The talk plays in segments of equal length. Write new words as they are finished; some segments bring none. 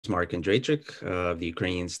Mark Andryczyk of the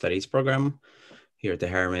Ukrainian Studies program here at the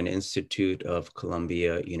Harriman Institute of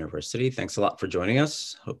Columbia University. Thanks a lot for joining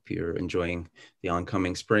us. Hope you're enjoying the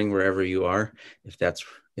oncoming spring wherever you are.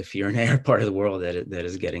 If you're in a part of the world that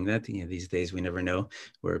is getting that, these days we never know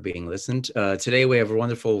where we're being listened. Today we have a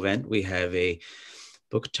wonderful event. We have a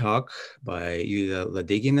book talk by Yuliya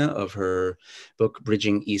Ladygina of her book,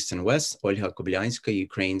 Bridging East and West, Ol'ha Kobylians'ka,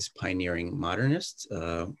 Ukraine's Pioneering Modernist,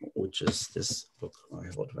 which is this book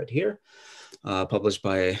I hold right here, published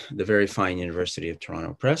by the very fine University of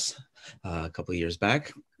Toronto Press a couple of years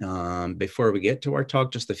back. Before we get to our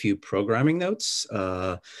talk, just a few programming notes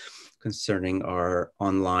concerning our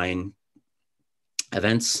online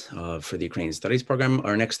events for the Ukrainian Studies program.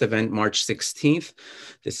 Our next event, March 16th.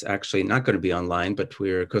 This is actually not going to be online, but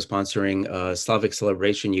we're co-sponsoring Slavic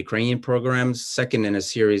Celebration Ukrainian programs, second in a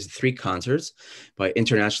series of 3 concerts by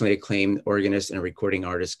internationally acclaimed organist and recording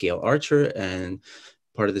artist Gail Archer, and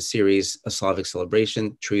part of the series, A Slavic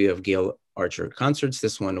Celebration, trio of Gail Archer concerts.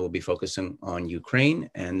 This one will be focusing on Ukraine,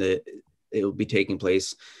 and it will be taking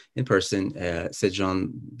place in person at St.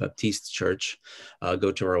 John Baptiste Church. Go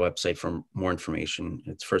to our website for more information.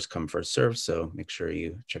 It's first come, first served, so make sure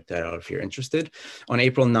you check that out if you're interested. On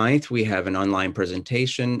April 9th, we have an online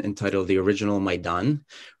presentation entitled The Original Maidan,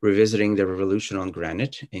 Revisiting the Revolution on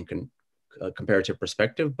Granite in Comparative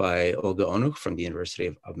Perspective by Olga Onuk from the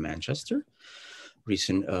University of Manchester.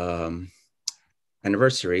 Recent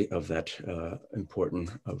anniversary of that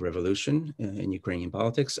important revolution in Ukrainian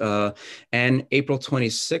politics. And April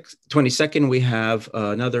 22nd, we have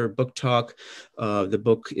another book talk. The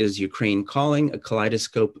book is Ukraine Calling, a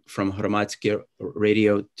kaleidoscope from Hromadske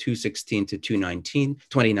Radio 216 to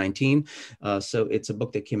 2019. So it's a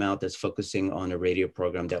book that came out that's focusing on a radio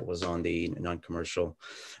program that was on the non-commercial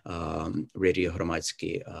Radio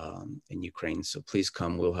Hromadske in Ukraine. So please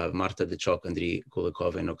come. We'll have Marta Dechok, Andriy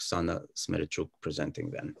Kulikov, and Oksana Smerechuk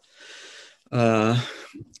presenting then.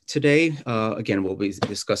 Today, again, we'll be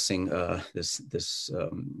discussing this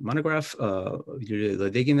monograph, Yuliya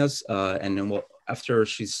Ladygina's, and then after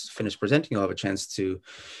she's finished presenting, I'll have a chance to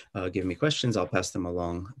give me questions. I'll pass them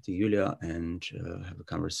along to Yuliya and have a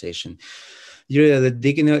conversation. Yuliya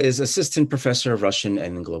Ladygina is Assistant Professor of Russian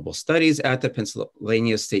and Global Studies at the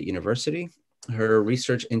Pennsylvania State University. Her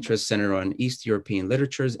research interests center on East European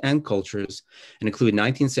literatures and cultures and include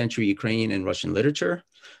 19th century Ukrainian and Russian literature,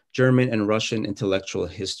 German and Russian intellectual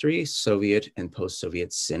history, Soviet and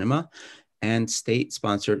post-Soviet cinema, and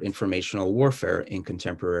state-sponsored informational warfare in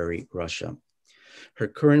contemporary Russia. Her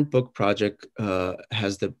current book project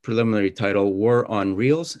has the preliminary title, War on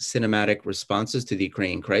Reels, Cinematic Responses to the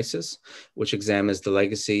Ukrainian Crisis, which examines the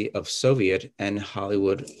legacy of Soviet and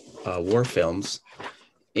Hollywood war films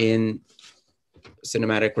in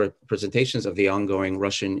cinematic representations of the ongoing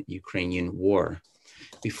Russian-Ukrainian war.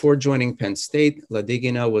 Before joining Penn State,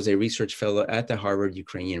 Ladygina was a research fellow at the Harvard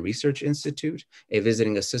Ukrainian Research Institute, a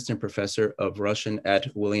visiting assistant professor of Russian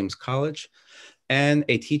at Williams College, and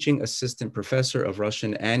a teaching assistant professor of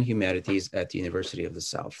Russian and humanities at the University of the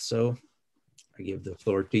South. So I give the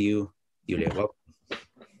floor to you, Yuliya. Welcome.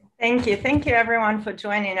 Thank you. Thank you, everyone, for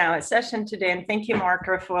joining our session today. And thank you,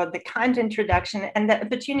 Marco, for the kind introduction and the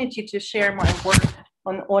opportunity to share my work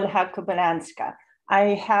on Ol'ha Kobylian'ska. I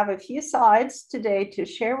have a few slides today to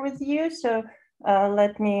share with you. So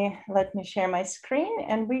let me share my screen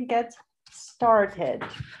and we get started.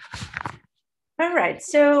 All right.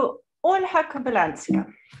 So Ol'ha Kobylian'ska.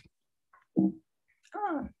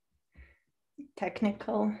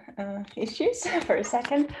 Technical issues for a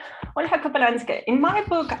second. Ol'ha Kobylian'ska. In my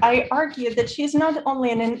book, I argue that she's not only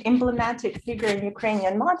an emblematic figure in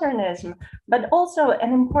Ukrainian modernism, but also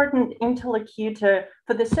an important interlocutor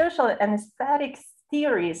for the social and aesthetic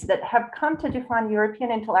theories that have come to define European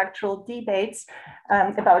intellectual debates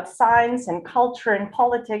about science and culture and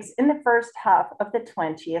politics in the first half of the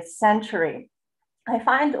 20th century. I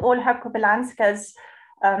find Ol'ha Kobylian'ska's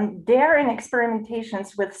daring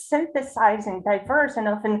experimentations with synthesizing diverse and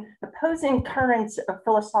often opposing currents of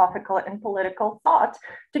philosophical and political thought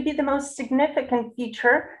to be the most significant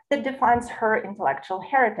feature that defines her intellectual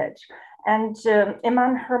heritage. And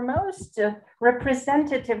among her most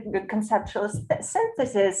representative conceptual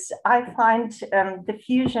synthesis, I find the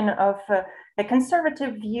fusion of a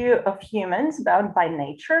conservative view of humans bound by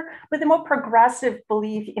nature with a more progressive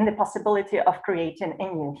belief in the possibility of creating a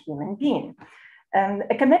new human being.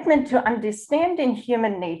 A commitment to understanding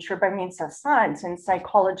human nature by means of science and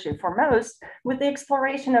psychology foremost, with the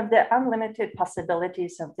exploration of the unlimited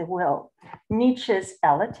possibilities of the will. Nietzsche's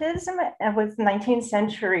elitism with 19th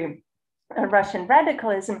century Russian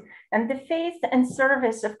radicalism, and the faith and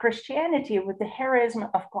service of Christianity with the heroism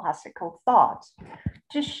of classical thought.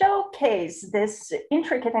 To showcase this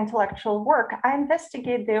intricate intellectual work, I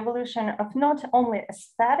investigate the evolution of not only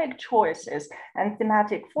aesthetic choices and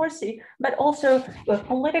thematic forces, but also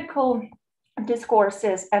political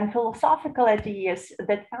discourses and philosophical ideas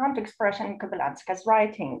that found expression in Kobylianska's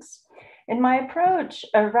writings. In my approach,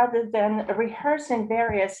 rather than rehearsing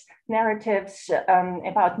various narratives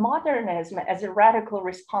about modernism as a radical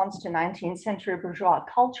response to 19th century bourgeois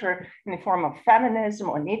culture in the form of feminism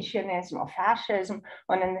or Nietzscheanism or fascism,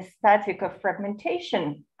 on an aesthetic of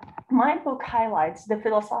fragmentation, my book highlights the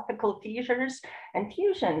philosophical fissures and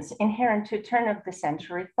fusions inherent to turn of the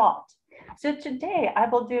century thought. So today I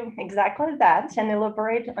will do exactly that and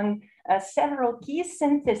elaborate on several key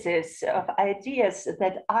syntheses of ideas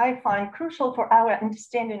that I find crucial for our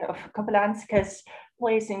understanding of Kobylianska's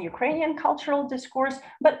place in Ukrainian cultural discourse,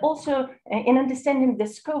 but also in understanding the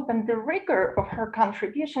scope and the rigor of her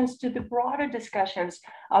contributions to the broader discussions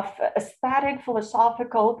of aesthetic,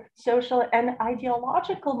 philosophical, social, and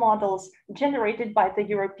ideological models generated by the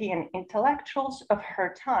European intellectuals of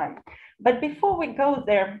her time. But before we go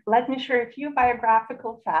there, let me share a few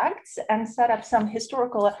biographical facts and set up some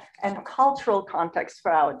historical and cultural context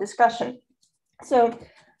for our discussion. So,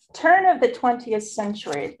 turn of the 20th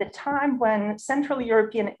century, the time when Central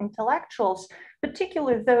European intellectuals,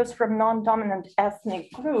 particularly those from non-dominant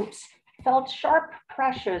ethnic groups, felt sharp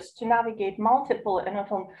pressures to navigate multiple and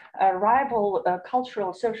often rival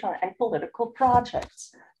cultural, social, and political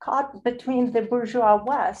projects. Caught between the bourgeois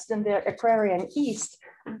West and the agrarian East,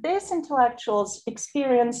 these intellectuals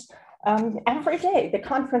experienced every day the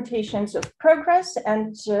confrontations of progress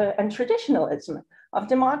and traditionalism, of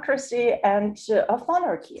democracy and of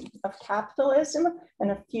monarchy, of capitalism and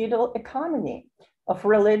of feudal economy, of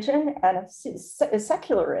religion and of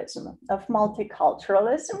secularism, of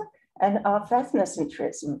multiculturalism and of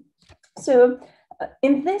ethnocentrism. So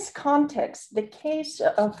in this context, the case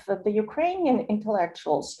of the Ukrainian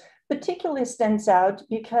intellectuals particularly stands out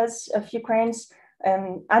because of Ukraine's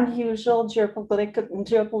unusual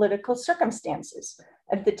geopolitical circumstances.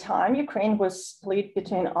 At the time, Ukraine was split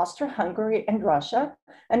between Austro-Hungary and Russia,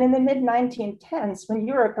 and in the mid-1910s, when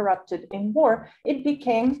Europe erupted in war, it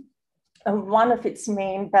became one of its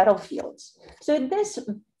main battlefields. So at this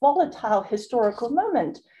volatile historical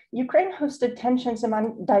moment, Ukraine hosted tensions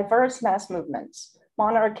among diverse mass movements: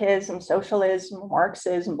 monarchism, socialism,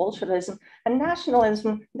 Marxism, Bolshevism, and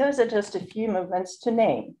nationalism. Those are just a few movements to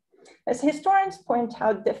name. As historians point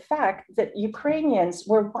out, the fact that Ukrainians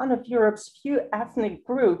were one of Europe's few ethnic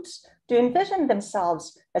groups to envision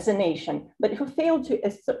themselves as a nation, but who failed to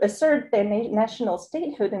assert their national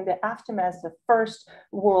statehood in the aftermath of the First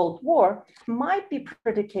World War, might be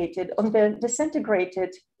predicated on the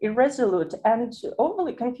disintegrated, irresolute, and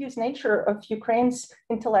overly confused nature of Ukraine's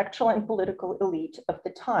intellectual and political elite of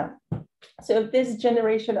the time. So this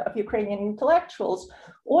generation of Ukrainian intellectuals,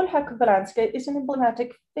 Ol'ha Kobylian'ska is an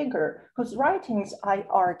emblematic figure whose writings, I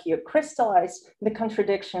argue, crystallize the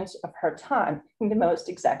contradictions of her time in the most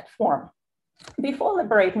exact form. Before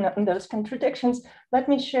elaborating on those contradictions, let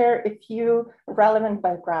me share a few relevant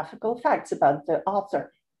biographical facts about the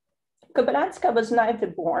author. Kobylian'ska was neither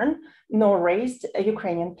born nor raised a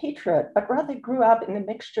Ukrainian patriot, but rather grew up in a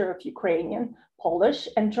mixture of Ukrainian, Polish,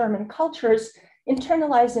 and German cultures,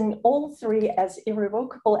 internalizing all three as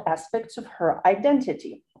irrevocable aspects of her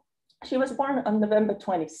identity. She was born on November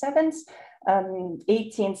 27th,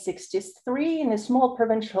 1863, in a small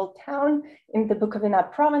provincial town in the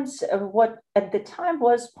Bukovina province of what at the time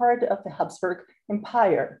was part of the Habsburg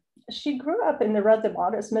Empire. She grew up in a rather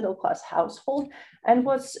modest middle-class household and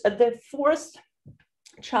was the fourth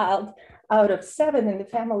child out of 7 in the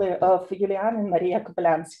family of Yuliya and Maria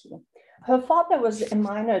Kobyliansky. Her father was a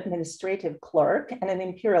minor administrative clerk and an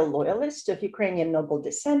imperial loyalist of Ukrainian noble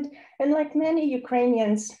descent, and like many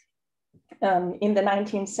Ukrainians in the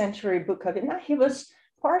 19th century Bukovina, he was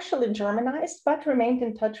partially Germanized, but remained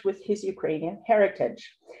in touch with his Ukrainian heritage.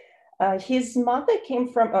 His mother came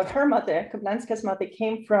from, her mother, Kobylian'ska's mother,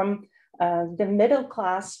 came from the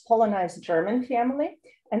middle-class Polonized German family,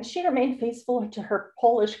 and she remained faithful to her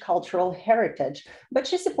Polish cultural heritage. But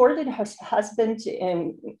she supported her husband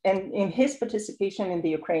in his participation in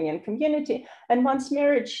the Ukrainian community. And once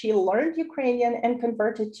married, she learned Ukrainian and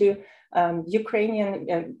converted to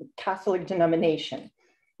Ukrainian Catholic denomination.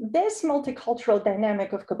 This multicultural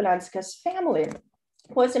dynamic of Kobylian'ska's family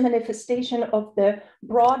was a manifestation of the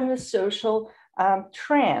broader social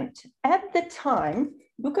trend. At the time,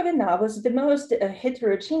 Bukovina was the most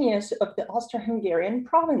heterogeneous of the Austro-Hungarian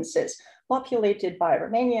provinces, populated by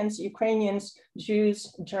Romanians, Ukrainians, Jews,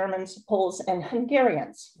 Germans, Poles, and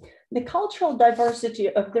Hungarians. The cultural diversity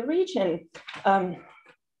of the region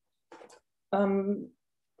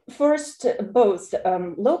forced both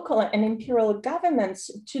local and imperial governments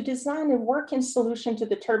to design a working solution to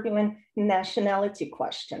the turbulent nationality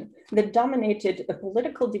question that dominated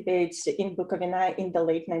political debates in Bukovina in the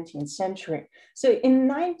late 19th century. So in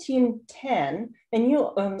 1910, a new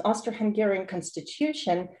Austro-Hungarian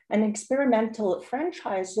constitution and experimental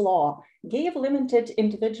franchise law gave limited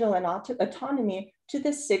individual and autonomy to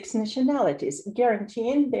the 6 nationalities,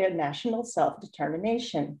 guaranteeing their national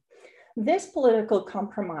self-determination. This political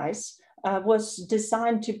compromise was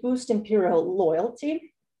designed to boost imperial loyalty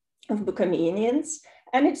of Bukovinians,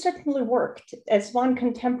 and it certainly worked. As one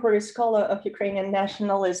contemporary scholar of Ukrainian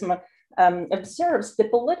nationalism observes, the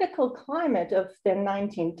political climate of the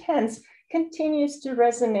 1910s continues to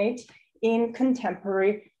resonate in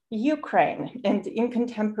contemporary Ukraine and in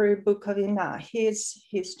contemporary Bukovina. Here's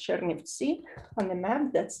Chernivtsi on the map.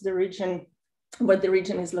 That's the region, where the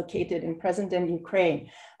region is located in present-day Ukraine.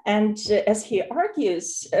 And as he argues,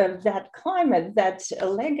 that climate, that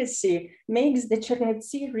legacy makes the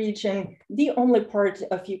Chernivtsi region the only part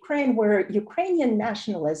of Ukraine where Ukrainian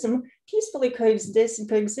nationalism peacefully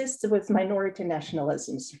coexists with minority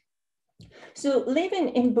nationalisms. So living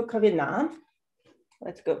in Bukovina,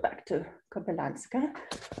 let's go back to Kobylian'ska.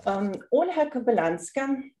 Ol'ha Kobylians'ka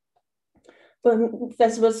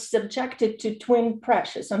was subjected to twin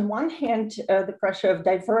pressures. On one hand, the pressure of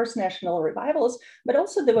diverse national revivals, but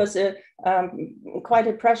also there was quite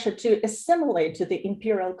a pressure to assimilate to the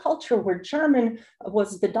imperial culture, where German was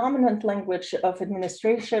the dominant language of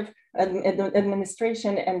administration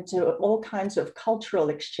and all kinds of cultural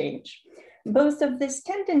exchange. Both of these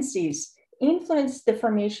tendencies influenced the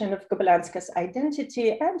formation of Kobylian'ska's identity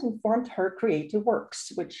and informed her creative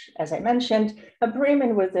works, which, as I mentioned, are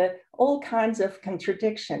brimming with all kinds of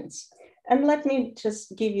contradictions. And let me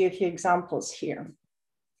just give you a few examples here.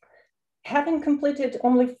 Having completed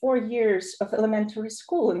only 4 years of elementary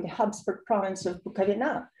school in the Habsburg province of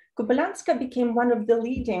Bukovina, Kobylian'ska became one of the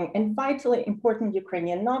leading and vitally important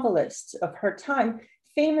Ukrainian novelists of her time,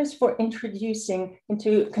 famous for introducing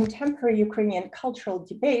into contemporary Ukrainian cultural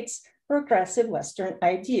debates progressive Western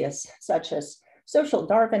ideas, such as social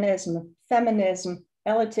Darwinism, feminism,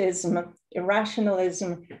 elitism,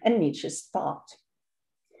 irrationalism, and Nietzsche's thought.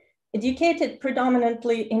 Educated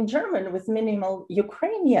predominantly in German with minimal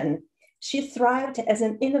Ukrainian, she thrived as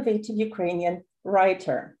an innovative Ukrainian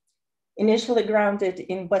writer. Initially grounded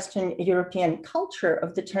in Western European culture of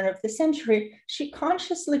the turn of the century, she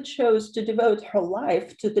consciously chose to devote her life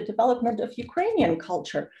to the development of Ukrainian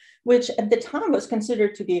culture, which at the time was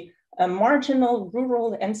considered to be marginal,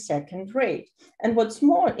 rural, and second-rate. And what's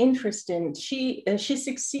more interesting, she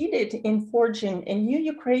succeeded in forging a new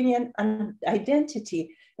Ukrainian identity,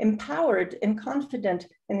 empowered and confident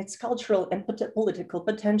in its cultural and political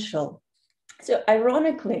potential. So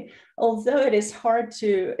ironically, although it is hard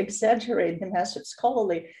to exaggerate the massive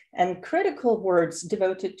scholarly and critical words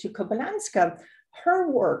devoted to Kobylian'ska, her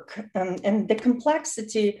work and the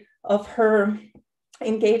complexity of her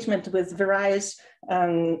engagement with various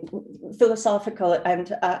philosophical and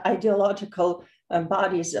ideological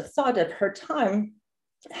bodies of thought at her time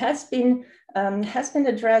has been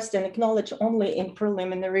addressed and acknowledged only in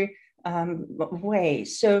preliminary way.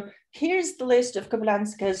 So here's the list of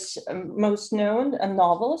Kobylian'ska's most known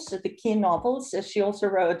novels, the key novels. She also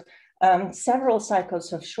wrote several cycles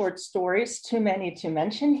of short stories, too many to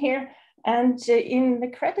mention here. And in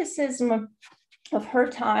the criticism of her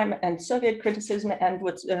time and Soviet criticism, and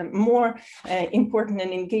what's more important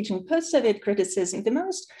and engaging post-Soviet criticism, the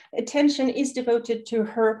most attention is devoted to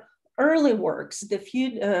her early works,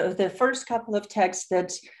 the first couple of texts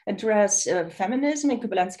that address feminism and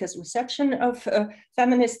Kobylian'ska's reception of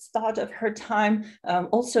feminist thought of her time,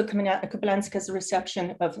 also Kobylian'ska's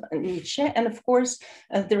reception of Nietzsche. And of course,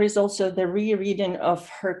 there is also the rereading of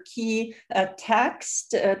her key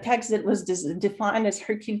text that was defined as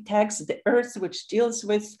her key text, The Earth, which deals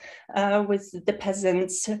with the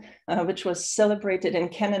peasants, which was celebrated and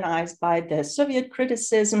canonized by the Soviet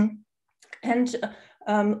criticism. And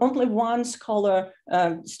only one scholar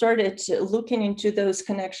started looking into those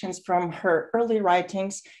connections from her early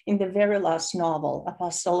writings in the very last novel,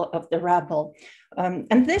 Apostle of the Rebel.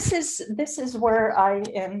 And this is where I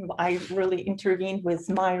really intervened with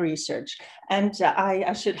my research. And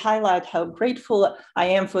I should highlight how grateful I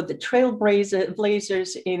am for the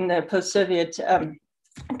trailblazers in the post-Soviet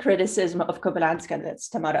criticism of Kobylian'ska. That's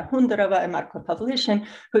Tamara Hunderova and Marko Pavlishin,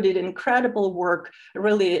 who did incredible work,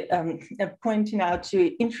 really pointing out to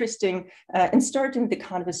interesting and starting the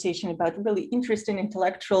conversation about really interesting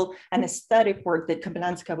intellectual and aesthetic work that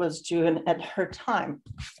Kobylian'ska was doing at her time.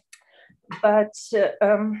 But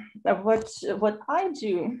what I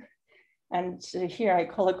do, and here I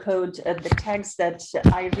color code the text that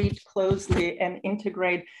I read closely and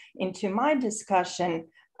integrate into my discussion.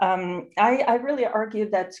 I really argue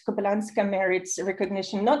that Kobylian'ska merits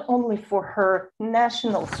recognition not only for her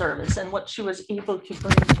national service and what she was able to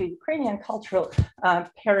bring to Ukrainian cultural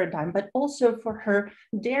paradigm, but also for her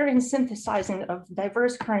daring synthesizing of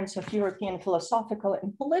diverse currents of European philosophical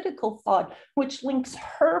and political thought, which links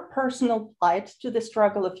her personal plight to the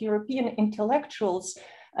struggle of European intellectuals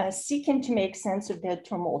seeking to make sense of their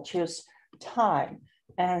tumultuous time.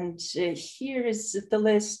 And here is the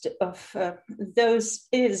list of those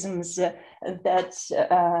isms that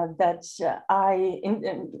I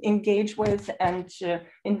engage with and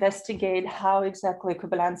investigate how exactly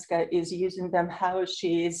Kobylian'ska is using them, how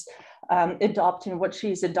she is adopting what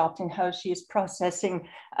she is adopting, how she is processing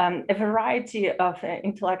a variety of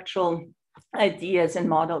intellectual ideas and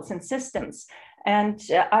models and systems. And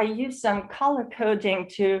I use some color coding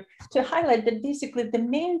to highlight that basically the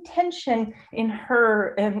main tension in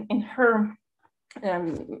her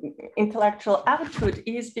intellectual output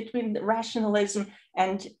is between rationalism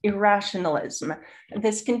and irrationalism.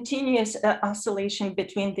 This continuous oscillation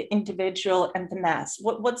between the individual and the mass.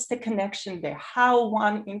 What's the connection there? How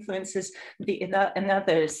one influences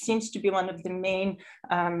another seems to be one of the main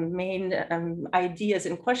ideas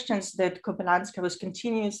and questions that Kobylian'ska was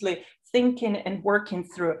continuously thinking and working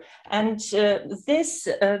through. And this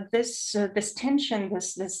tension,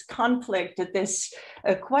 this conflict, this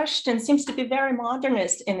question seems to be very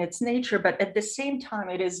modernist in its nature, but at the same time,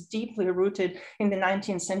 it is deeply rooted in the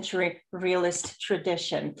 19th century realist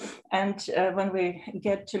tradition. And when we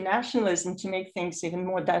get to nationalism, to make things even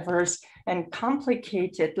more diverse and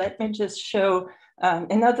complicated, let me just show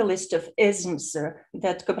another list of isms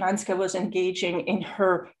that Kobylian'ska was engaging in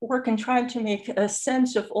her work and trying to make a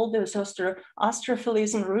sense of all those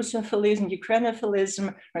Austrophilism, Russophilism,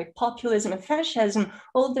 Ukrainophilism, right, populism and fascism,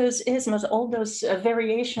 all those isms, all those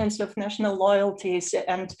variations of national loyalties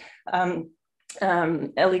and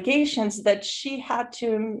allegations that she had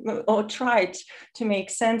to or tried to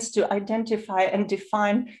make sense, to identify and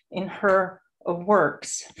define in her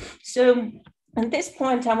works. So at this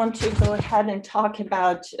point, I want to go ahead and talk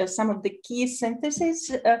about some of the key syntheses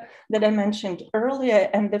that I mentioned earlier.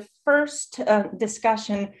 And the first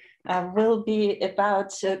discussion will be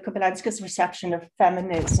about Kobylian'ska's reception of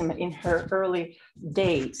feminism in her early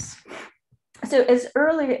days. So as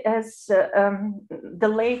early as the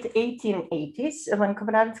late 1880s, when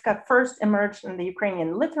Kobylian'ska first emerged in the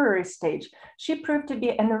Ukrainian literary stage, she proved to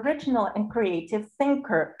be an original and creative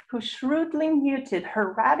thinker who shrewdly muted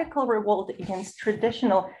her radical revolt against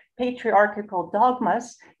traditional patriarchal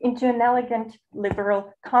dogmas into an elegant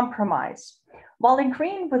liberal compromise. While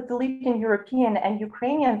agreeing with the leading European and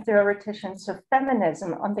Ukrainian theoreticians of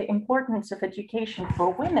feminism on the importance of education for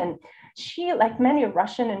women, she, like many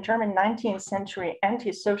Russian and German 19th century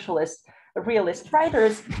anti-socialist realist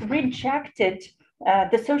writers, rejected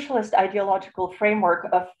the socialist ideological framework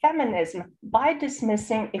of feminism by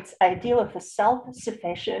dismissing its ideal of a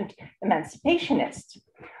self-sufficient emancipationist.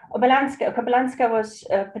 Kobylian'ska was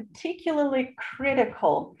particularly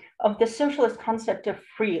critical of the socialist concept of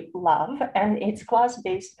free love and its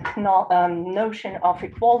class-based notion of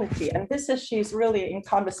equality. And this is, she's really in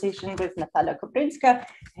conversation with Natalia Koprynska.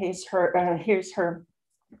 Here's her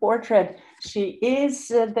portrait. She is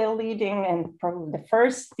the leading and probably the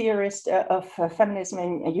first theorist of feminism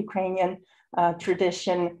in Ukrainian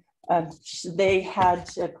tradition. They had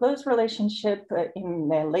a close relationship in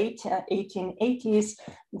the late 1880s.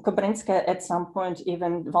 Koprynska at some point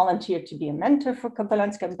even volunteered to be a mentor for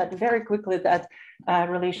Kobylian'ska, but very quickly that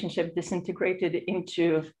relationship disintegrated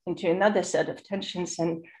into another set of tensions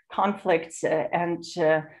and conflicts and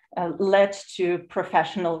led to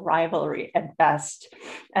professional rivalry at best.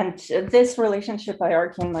 And this relationship, I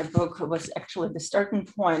argue in my book, was actually the starting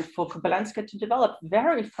point for Kobylian'ska to develop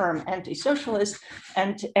very firm anti-socialist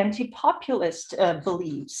and anti-populist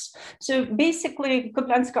beliefs. So basically,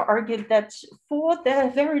 Kobylian'ska argued that for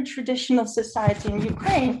the very traditional society in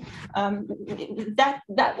Ukraine,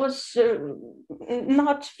 that was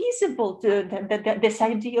not feasible. This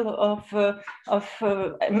ideal of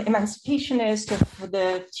emancipationist, of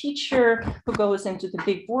the teacher who goes into the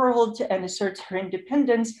big world and asserts her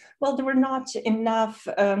independence. Well, there were not enough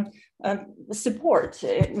support,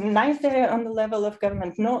 neither on the level of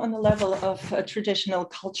government nor on the level of traditional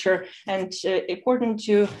culture. And according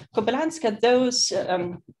to Kobylian'ska, those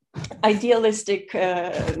idealistic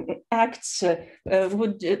acts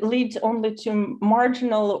would lead only to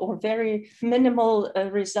marginal or very minimal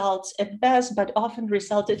results at best, but often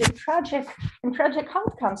resulted in tragic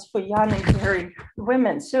outcomes for young and caring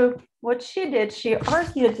women. So what she did, she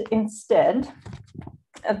argued instead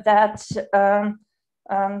that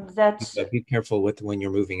be careful with when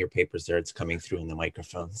you're moving your papers there. It's coming through in the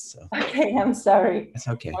microphone. So. Okay, I'm sorry. It's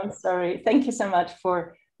okay. I'm sorry. Thank you so much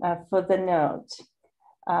for the note.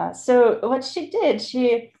 So what she did,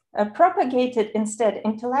 she propagated instead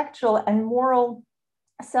intellectual and moral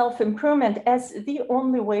self-improvement as the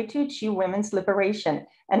only way to achieve women's liberation,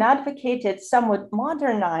 and advocated somewhat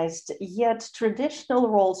modernized yet traditional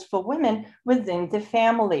roles for women within the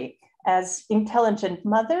family as intelligent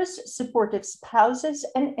mothers, supportive spouses,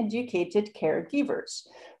 and educated caregivers,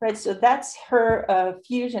 right? So that's her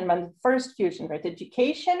fusion, my first fusion, right?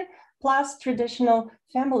 Education plus traditional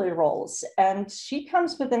family roles. And she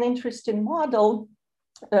comes with an interesting model.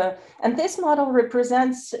 And this model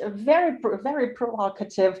represents a very, very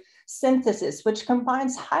provocative synthesis, which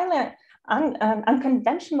combines highly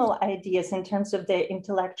unconventional ideas in terms of their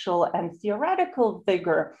intellectual and theoretical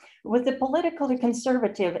vigor with the politically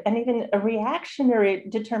conservative and even a reactionary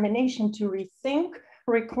determination to rethink,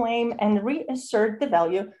 reclaim, and reassert the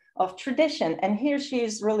value of tradition. And here she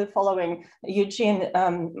is really following Eugene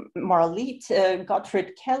Marlit,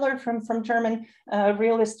 Gottfried Keller from German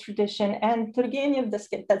realist tradition, and Turgenev,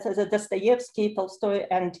 Dostoevsky, Tolstoy,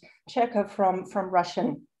 and Chekhov from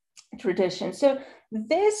Russian tradition. So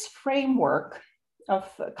this framework of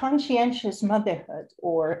conscientious motherhood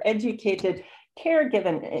or educated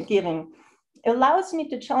caregiving allows me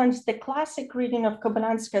to challenge the classic reading of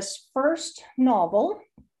Kobylian'ska's first novel,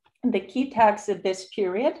 the key text of this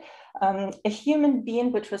period, A Human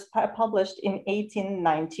Being, which was published in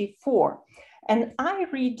 1894. And I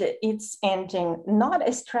read its ending not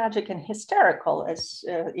as tragic and hysterical as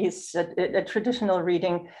is a traditional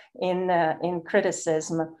reading in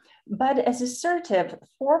criticism, but as assertive,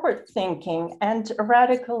 forward-thinking, and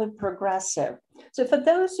radically progressive. So for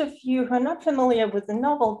those of you who are not familiar with the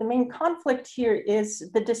novel, the main conflict here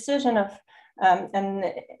is the decision of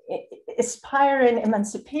an aspiring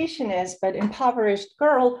emancipationist but impoverished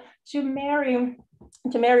girl to marry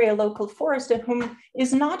a local forester whom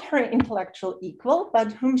is not her intellectual equal,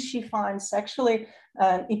 but whom she finds sexually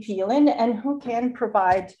appealing and who can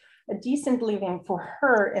provide a decent living for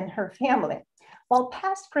her and her family. While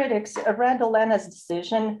past critics read Olena's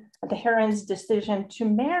decision, the heroine's decision to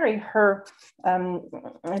marry her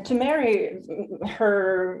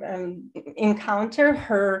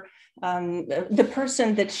encounter, the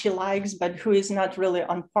person that she likes, but who is not really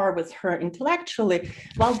on par with her intellectually,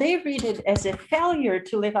 while they read it as a failure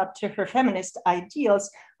to live up to her feminist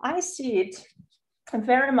ideals, I see it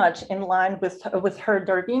very much in line with her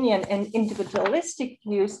Darwinian and individualistic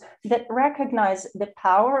views that recognize the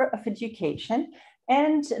power of education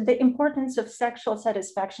and the importance of sexual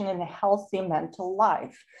satisfaction in a healthy mental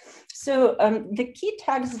life. So the key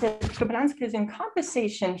texts that Kobylian'ska is in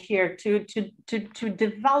conversation here to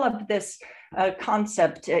develop this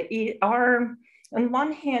concept are, on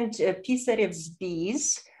one hand, Pisarev's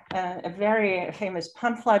Bees, a very famous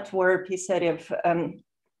pamphlet where Pisarev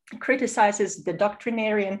criticizes the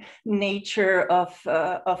doctrinarian nature of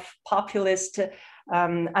populist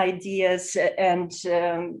ideas and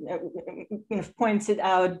points it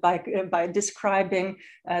out by describing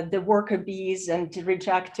the worker bees and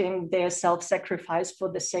rejecting their self-sacrifice for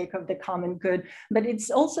the sake of the common good. But it's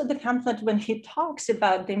also the pamphlet when he talks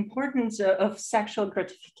about the importance of sexual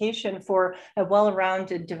gratification for a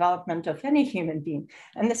well-rounded development of any human being.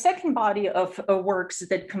 And the second body of works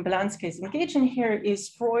that Kobylian'ska is engaged in here is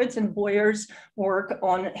Freud's and Boyer's work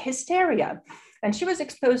on hysteria. And she was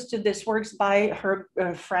exposed to these works by her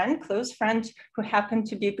close friend, who happened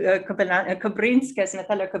to be Natalia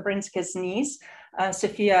Kobylian'ska's niece,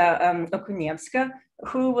 Sofia Okuniewska,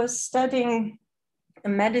 who was studying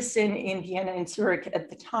medicine in Vienna and Zurich at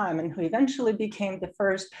the time, and who eventually became the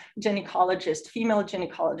first female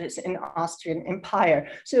gynecologist in Austrian Empire.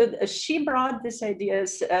 So she brought these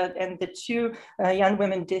ideas and the two young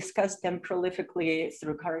women discussed them prolifically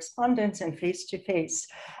through correspondence and face-to-face.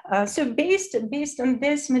 So based on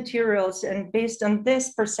these materials and based on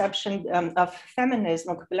this perception of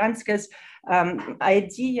feminism, Kobylian'ska's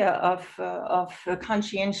idea of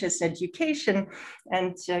conscientious education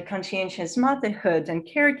and conscientious motherhood and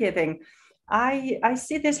caregiving, I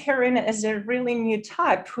see this heroine as a really new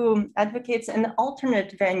type who advocates an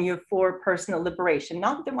alternate venue for personal liberation,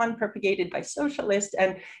 not the one propagated by socialists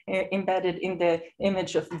and embedded in the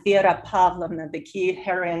image of Vera Pavlovna, the key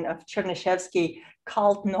heroine of Chernyshevsky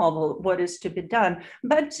cult novel, What is to be Done,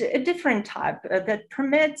 but a different type that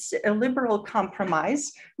permits a liberal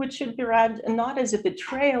compromise, which should be read not as a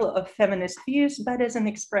betrayal of feminist views, but as an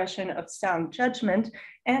expression of sound judgment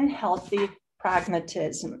and healthy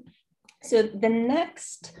pragmatism. So the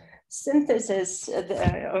next synthesis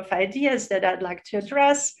of ideas that I'd like to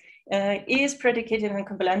address is predicated on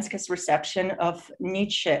Kobylianska's reception of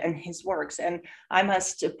Nietzsche and his works. And I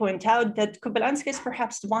must point out that Kobylianska is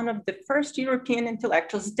perhaps one of the first European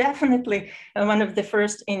intellectuals, definitely one of the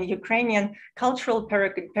first in Ukrainian cultural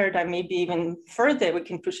paradigm, maybe even further, we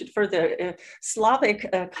can push it further, Slavic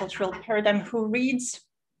cultural paradigm, who reads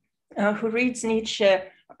Nietzsche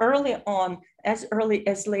early on, as early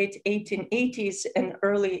as late 1880s and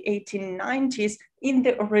early 1890s in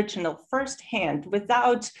the original firsthand,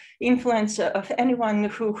 without influence of anyone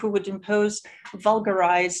who would impose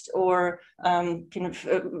vulgarized or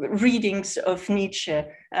readings of Nietzsche,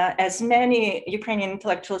 as many Ukrainian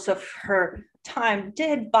intellectuals of her time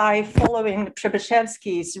did by following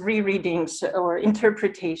Trzebiszewski's rereadings or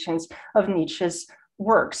interpretations of Nietzsche's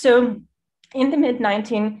work. So in the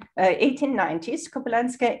mid-1890s,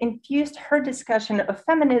 Kobylianska infused her discussion of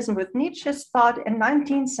feminism with Nietzsche's thought and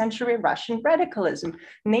 19th-century Russian radicalism,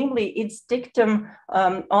 namely its dictum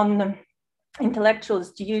on the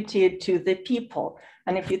intellectual's duty to the people.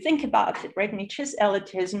 And if you think about it, right, Nietzsche's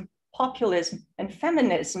elitism, populism, and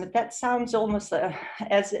feminism, that sounds almost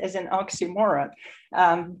as an oxymoron.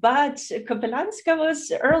 But Kobylianska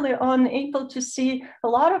was early on able to see a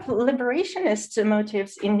lot of liberationist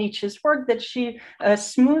motives in Nietzsche's work that she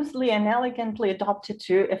smoothly and elegantly adopted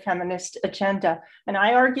to a feminist agenda. And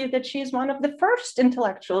I argue that she is one of the first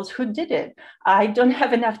intellectuals who did it. I don't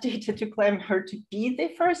have enough data to claim her to be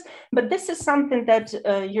the first, but this is something that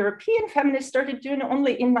European feminists started doing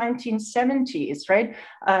only in 1970s, right?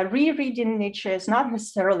 Rereading Nietzsche is not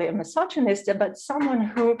necessarily a misogynist, but someone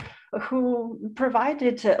who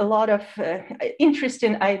provided a lot of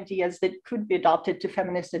interesting ideas that could be adopted to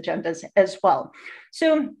feminist agendas as well.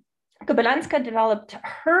 So Kobylianska developed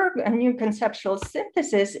her new conceptual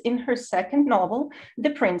synthesis in her second novel,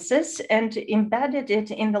 The Princess, and embedded it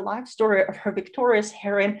in the life story of her victorious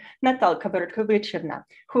heroine, Natalka Berkovitchevna,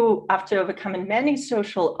 who, after overcoming many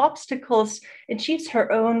social obstacles, achieves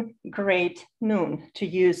her own great noon, to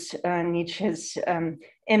use Nietzsche's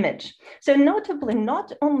image. So notably,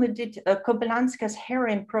 not only did Kobylianska's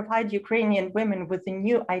heroine provide Ukrainian women with a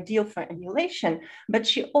new ideal for emulation, but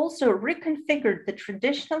she also reconfigured the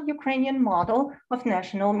traditional Ukrainian model of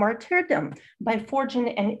national martyrdom by forging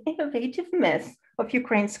an innovative myth of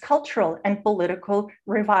Ukraine's cultural and political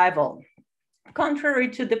revival. Contrary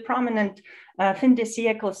to the prominent fin de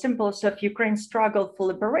siècle symbols of Ukraine's struggle for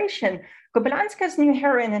liberation, Kobylianska's new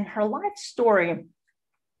heroine and her life story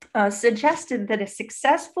suggested that a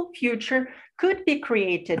successful future could be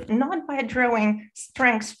created not by drawing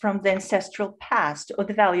strengths from the ancestral past or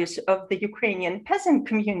the values of the Ukrainian peasant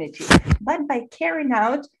community, but by carrying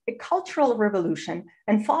out a cultural revolution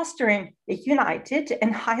and fostering a united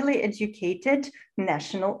and highly educated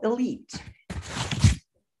national elite.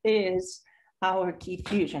 Is our key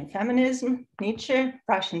fusion: feminism, Nietzsche,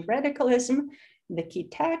 Russian radicalism, the key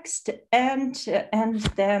text, and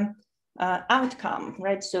the outcome,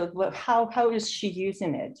 right? So how is she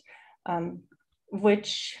using it?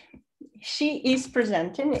 Which she is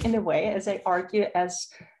presenting in a way, as I argue, as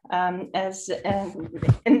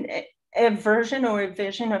a version or a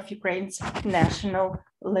vision of Ukraine's national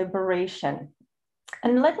liberation.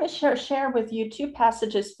 And let me share with you two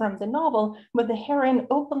passages from the novel where the heroine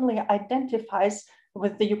openly identifies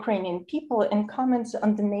with the Ukrainian people and comments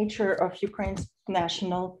on the nature of Ukraine's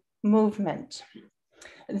national movement.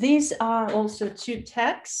 These are also two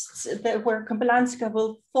texts where Kobylianska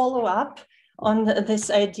will follow up on this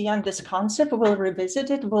idea and this concept. We'll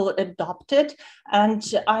revisit it, we'll adopt it, and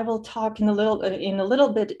I will talk in a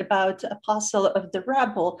little bit about Apostle of the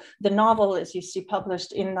Rebel, the novel, as you see,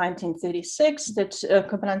 published in 1936, that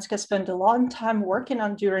Kobylianska spent a long time working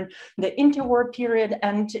on during the interwar period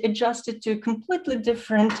and adjusted to completely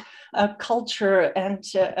different culture and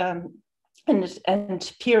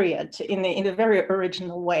period in a very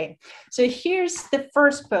original way. So here's the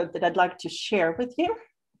first quote that I'd like to share with you.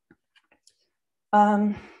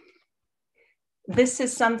 This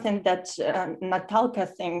is something that Natalka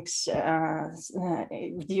thinks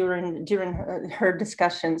during her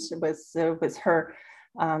discussions with her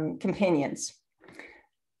companions.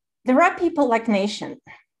 There are people like nation,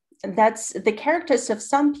 that's the characters of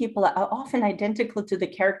some people are often identical to the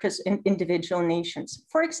characters in individual nations.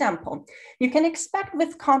 For example, you can expect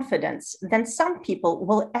with confidence that some people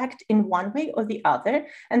will act in one way or the other,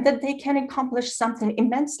 and that they can accomplish something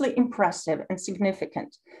immensely impressive and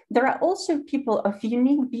significant. There are also people of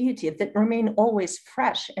unique beauty that remain always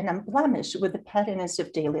fresh and unblemished with the pettiness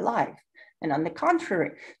of daily life. And on the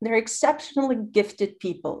contrary, they're exceptionally gifted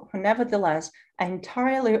people who nevertheless are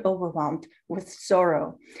entirely overwhelmed with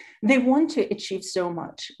sorrow. They want to achieve so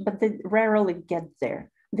much, but they rarely get there.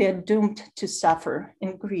 They are doomed to suffer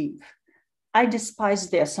and grieve. I despise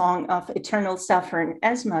their song of eternal suffering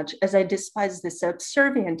as much as I despise the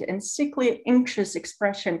subservient and sickly, anxious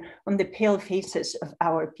expression on the pale faces of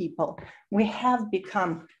our people. We have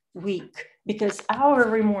become weak because our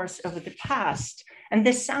remorse over the past and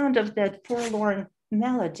the sound of that forlorn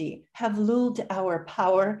melody have lulled our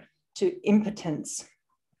power to impotence.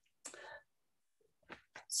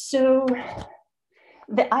 So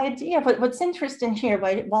the idea, what's interesting here,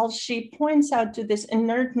 while she points out to this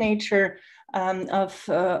inert nature of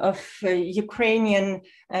Ukrainian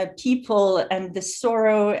people and the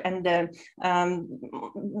sorrow and the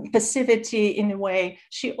passivity in a way,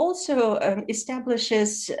 she also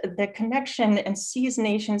establishes the connection and sees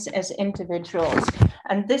nations as individuals.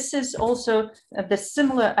 And this is also the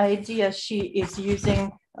similar idea she is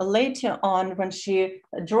using later on when she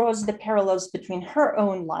draws the parallels between her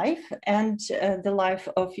own life and the life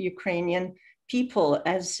of Ukrainian people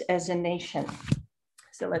as a nation.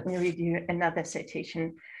 So let me read you another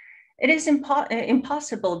citation. It is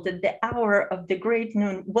impossible that the hour of the great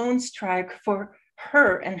noon won't strike for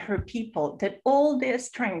her and her people, that all their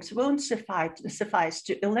strengths won't suffice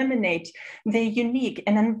to eliminate their unique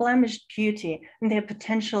and unblemished beauty and their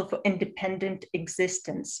potential for independent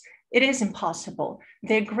existence. It is impossible.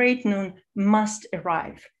 Their great noon must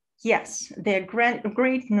arrive. Yes, their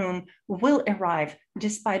great noon will arrive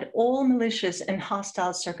despite all malicious and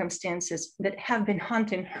hostile circumstances that have been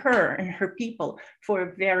haunting her and her people for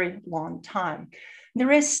a very long time.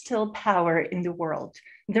 There is still power in the world.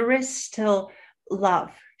 There is still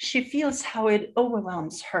love. She feels how it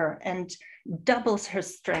overwhelms her and doubles her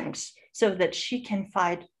strengths so that she can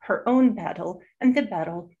fight her own battle and the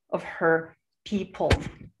battle of her people.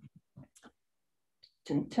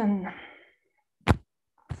 Dun, dun.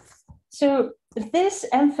 So this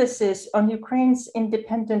emphasis on Ukraine's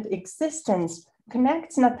independent existence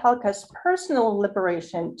connects Natalka's personal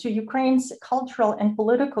liberation to Ukraine's cultural and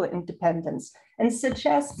political independence and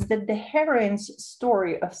suggests that the heroine's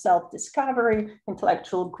story of self-discovery,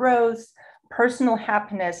 intellectual growth, personal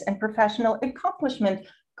happiness, and professional accomplishment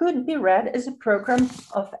could be read as a program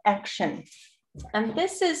of action. And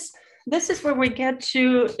this is where we get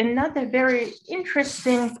to another very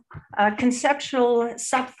interesting conceptual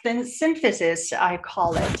substance synthesis, I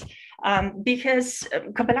call it, because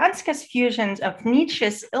Kobylian'ska's fusion of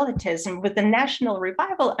Nietzsche's elitism with the national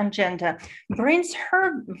revival agenda brings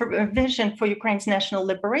her vision for Ukraine's national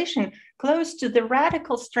liberation close to the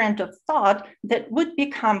radical strand of thought that would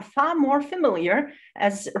become far more familiar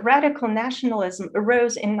as radical nationalism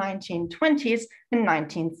arose in 1920s and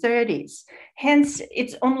 1930s. Hence,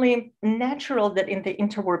 it's only natural that in the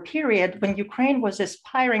interwar period, when Ukraine was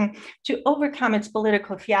aspiring to overcome its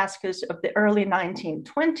political fiascos of the early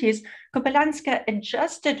 1920s, Kobylian'ska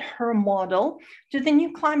adjusted her model to the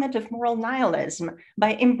new climate of moral nihilism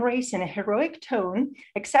by embracing a heroic tone,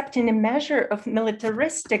 accepting a measure of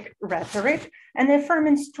militaristic rhetoric, and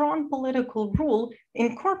affirming strong political rule,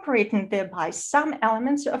 incorporating thereby some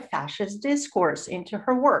elements of fascist discourse into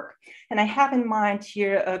her work. And I have in mind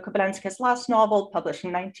here Kobylian'ska's last novel, published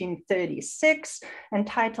in 1936,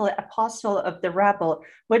 entitled Apostle of the Rebel,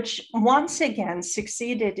 which once again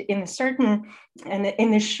succeeded in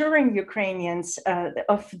assuring Ukrainians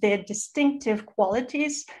of their distinctive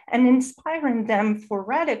qualities and inspiring them for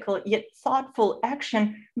radical yet thoughtful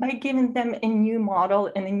action by giving them a new model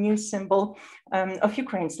and a new symbol of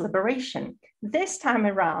Ukraine's liberation. This time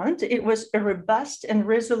around, it was a robust and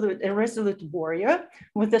resolute warrior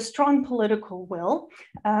with a strong political will,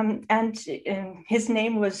 and his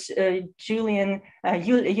name was Julian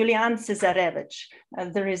Cesarevich.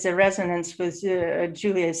 There is a resonance with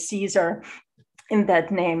Julius Caesar in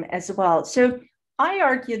that name as well. So I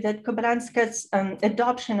argue that Kobylian'ska's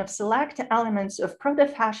adoption of select elements of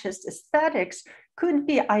proto-fascist aesthetics could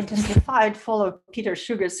be identified, follow Peter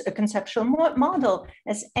Sugar's conceptual model,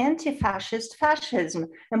 as anti-fascist fascism,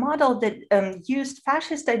 a model that used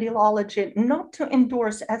fascist ideology not to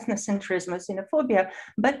endorse ethnocentrism or xenophobia,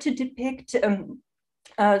 but to depict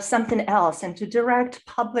something else and to direct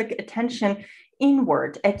public attention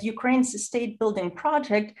inward at Ukraine's state building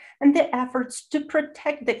project and the efforts to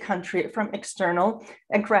protect the country from external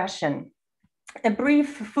aggression. A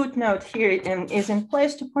brief footnote here is in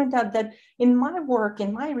place to point out that in my work,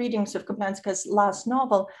 in my readings of Kobylianska's last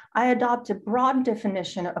novel, I adopt a broad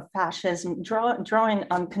definition of fascism, drawing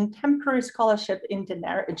on contemporary scholarship in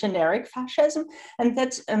generic fascism. And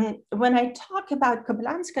that when I talk about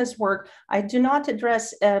Kobylianska's work, I do not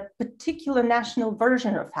address a particular national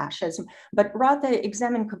version of fascism, but rather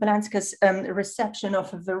examine Kobylianska's reception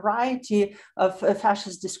of a variety of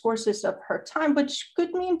fascist discourses of her time, which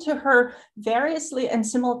could mean to her variously and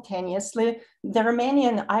simultaneously the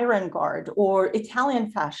Romanian Iron Guard or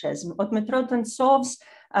Italian fascism, or Dmytro Donsov's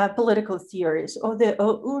political theories, or the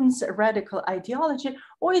OUN's radical ideology,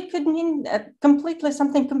 or it could mean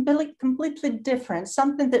something completely different,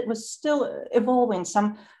 something that was still evolving,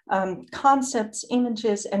 some concepts,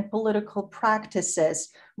 images, and political practices,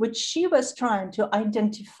 which she was trying to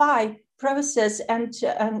identify, process, and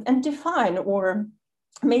define or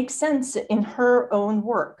make sense in her own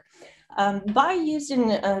work. By using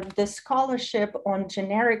the scholarship on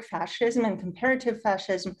generic fascism and comparative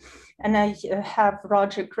fascism, and I have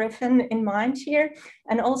Roger Griffin in mind here,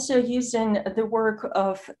 and also using the work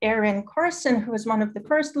of Erin Carson, who was one of the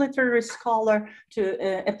first literary scholars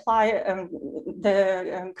to apply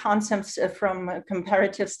the concepts from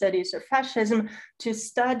comparative studies of fascism to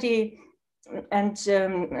study and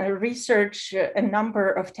research a number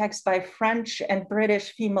of texts by French and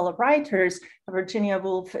British female writers. Virginia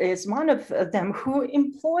Woolf is one of them, who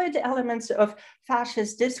employed elements of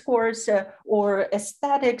fascist discourse or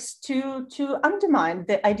aesthetics to undermine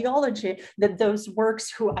the ideology that those works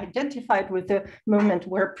who identified with the movement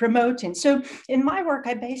were promoting. So in my work,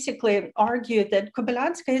 I basically argue that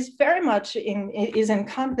Kobylianska is very much in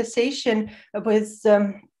conversation with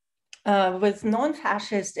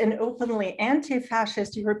non-fascist and openly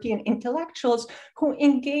anti-fascist European intellectuals who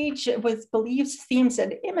engage with beliefs, themes,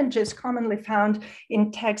 and images commonly found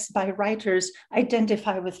in texts by writers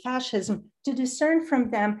identified with fascism, to discern from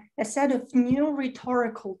them a set of new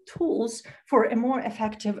rhetorical tools for a more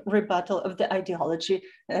effective rebuttal of the ideology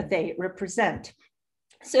they represent.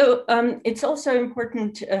 So it's also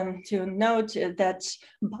important to note that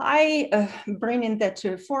by bringing that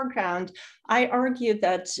to the foreground, I argue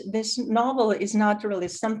that this novel is not really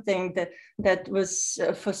something that was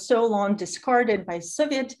for so long discarded by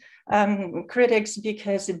Soviet critics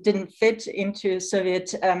because it didn't fit into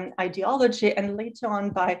Soviet ideology, and later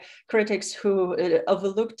on by critics who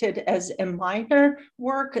overlooked it as a minor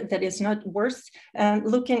work that is not worth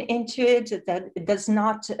looking into it, that it does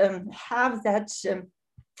not have that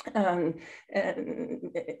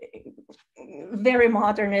very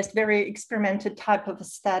modernist, very experimental type of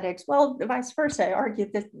aesthetics. Well, vice versa. I argue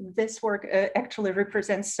that this work actually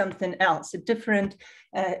represents something else, a different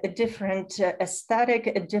aesthetic,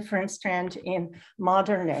 a different strand in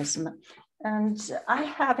modernism. And I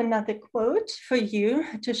have another quote for you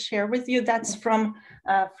to share with you. That's from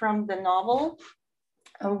the novel,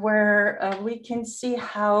 where we can see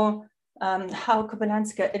how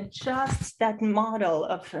Kobylianska adjusts that model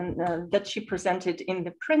of that she presented in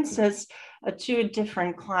The Princess to a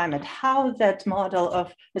different climate, how that model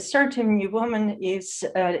of a certain new woman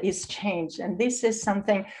is changed. And this is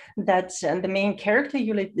something that the main character,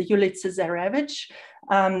 Yuliya Cesarevich,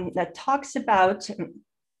 that talks about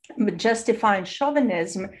justifying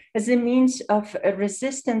chauvinism as a means of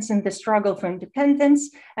resistance in the struggle for independence,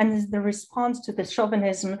 and as the response to the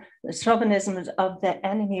chauvinism of the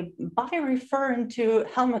enemy, by referring to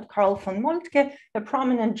Helmut Karl von Moltke, a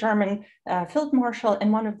prominent German field marshal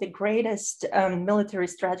and one of the greatest military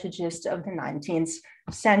strategists of the 19th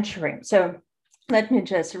century. So let me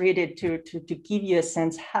just read it to give you a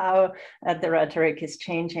sense how the rhetoric is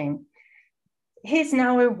changing. He's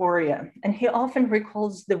now a warrior, and he often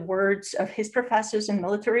recalls the words of his professors and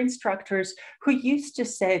military instructors who used to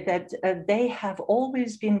say that they have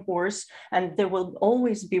always been wars and there will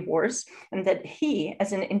always be wars, and that he,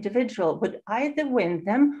 as an individual, would either win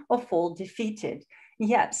them or fall defeated.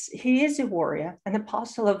 Yes, he is a warrior, an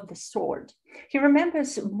apostle of the sword. He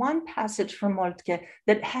remembers one passage from Moltke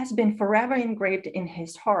that has been forever engraved in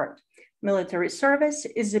his heart. Military service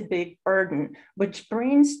is a big burden, which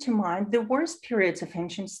brings to mind the worst periods of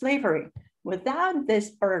ancient slavery. Without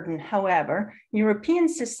this burden, however, European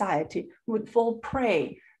society would fall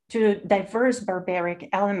prey to diverse barbaric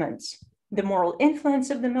elements. The moral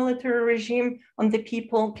influence of the military regime on the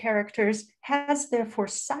people characters has therefore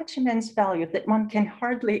such immense value that one can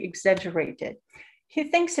hardly exaggerate it. He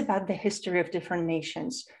thinks about the history of different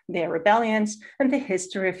nations, their rebellions, and the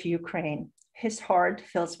history of Ukraine. his heart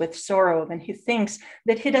fills with sorrow when he thinks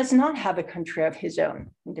that he does not have a country of his own,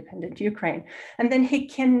 independent Ukraine, and then he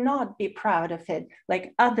cannot be proud of it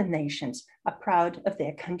like other nations are proud of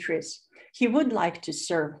their countries. He would like to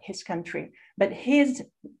serve his country, but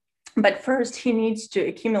first he needs to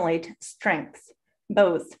accumulate strength,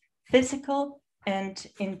 both physical and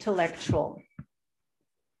intellectual.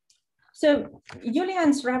 So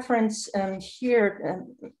Julian's reference here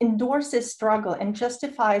endorses struggle and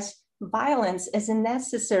justifies violence as a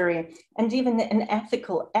necessary and even an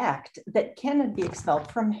ethical act that cannot be expelled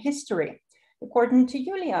from history. According to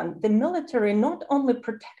Yuliya, the military not only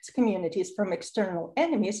protects communities from external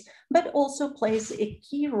enemies, but also plays a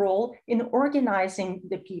key role in organizing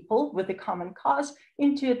the people with a common cause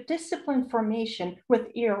into a disciplined formation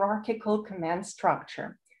with hierarchical command structure.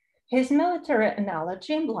 His military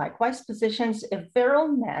analogy likewise positions a virile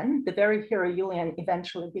man, the very hero Julian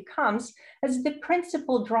eventually becomes, as the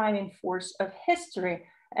principal driving force of history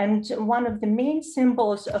and one of the main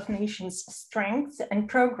symbols of nation's strength and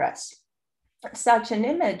progress. Such an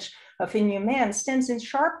image of a new man stands in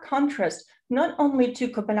sharp contrast not only to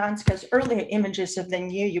Kobylianska's earlier images of the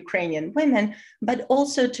new Ukrainian women, but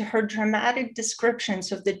also to her dramatic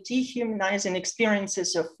descriptions of the dehumanizing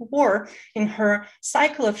experiences of war in her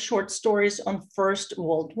cycle of short stories on First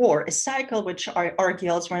World War, a cycle which I argue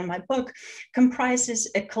elsewhere in my book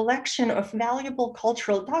comprises a collection of valuable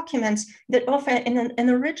cultural documents that offer an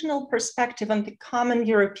original perspective on the common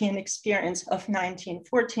European experience of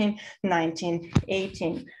 1914,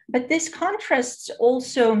 1918. But these contrasts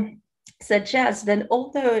also suggests that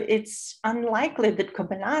although it's unlikely that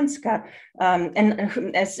Kobylianska,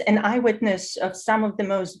 as an eyewitness of some of the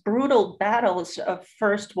most brutal battles of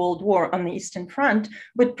First World War on the Eastern Front,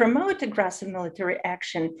 would promote aggressive military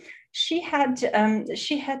action, she had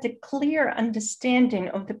a clear understanding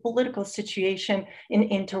of the political situation in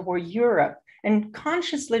interwar Europe, and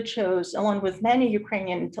consciously chose, along with many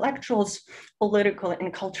Ukrainian intellectuals, political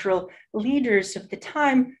and cultural leaders of the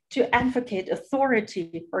time, to advocate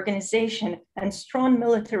authority, organization, and strong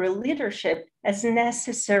military leadership as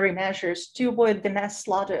necessary measures to avoid the mass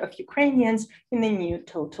slaughter of Ukrainians in the new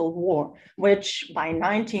total war, which by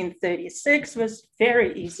 1936 was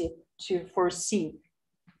very easy to foresee.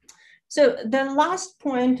 So the last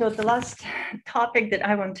point, or the last topic that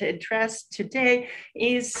I want to address today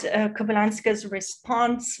is Kobylianska's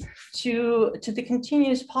response to the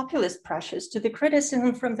continuous populist pressures, to the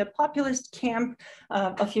criticism from the populist camp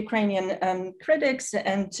of Ukrainian critics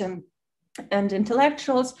and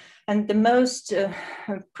intellectuals, and the most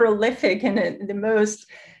prolific and the most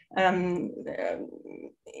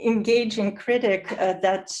engaging critic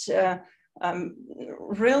that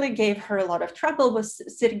really gave her a lot of trouble was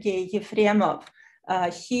Sergei Yefremov.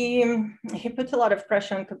 He put a lot of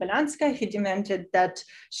pressure on Kobylianska. He demanded that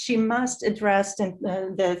she must address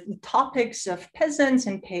the topics of peasants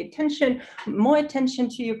and pay more attention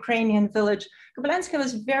to Ukrainian village. Kobylianska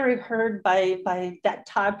was very hurt by that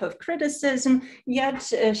type of criticism, yet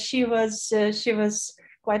she was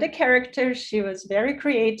quite a character. She was very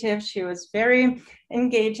creative. She was very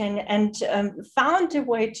engaging and found a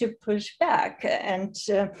way to push back. And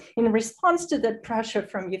in response to that pressure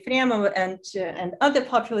from Yefremov and other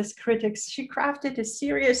populist critics, she crafted a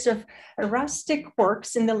series of rustic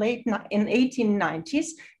works in the 1890s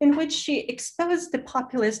in which she exposed the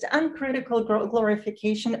populist uncritical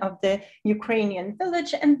glorification of the Ukrainian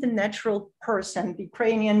village and the natural person, the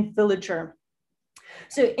Ukrainian villager.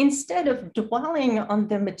 So instead of dwelling on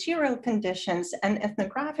the material conditions and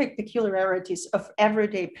ethnographic peculiarities of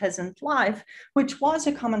everyday peasant life, which was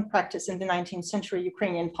a common practice in the 19th century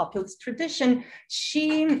Ukrainian populist tradition,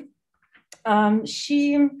 she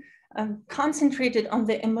concentrated on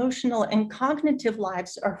the emotional and cognitive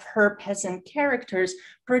lives of her peasant characters,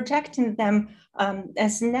 projecting them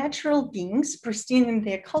as natural beings, pristine in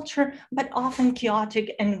their culture, but often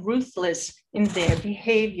chaotic and ruthless in their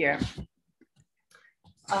behavior.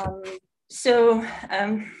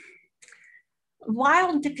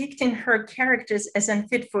 While depicting her characters as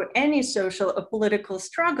unfit for any social or political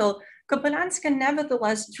struggle, Kobylianska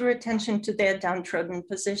nevertheless drew attention to their downtrodden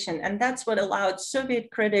position. And that's what allowed Soviet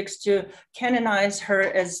critics to canonize her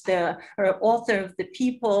as the author of the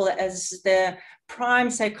people, as the prime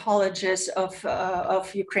psychologist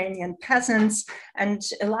of Ukrainian peasants, and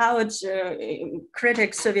allowed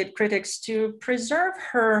Soviet critics to preserve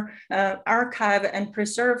her archive and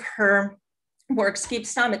preserve her works, keep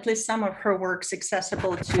at least some of her works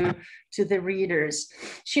accessible to the readers.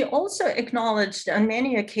 She also acknowledged on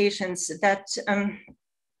many occasions that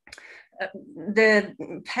the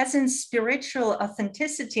peasant's spiritual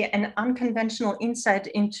authenticity and unconventional insight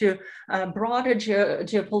into broader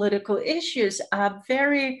geopolitical issues are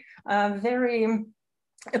very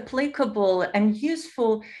applicable and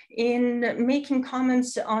useful in making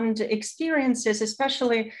comments on the experiences,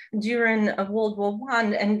 especially during World War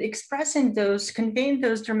I, and expressing those, conveying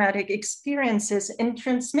those dramatic experiences, and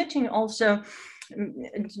transmitting also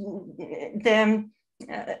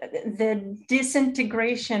the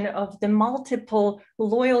disintegration of the multiple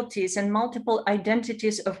loyalties and multiple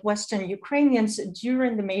identities of Western Ukrainians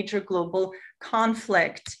during the major global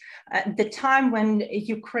conflict. At the time when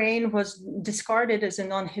Ukraine was discarded as a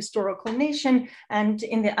non-historical nation, and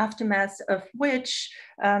in the aftermath of which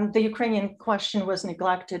the Ukrainian question was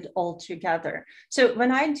neglected altogether. So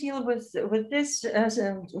when I deal with this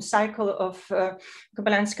cycle of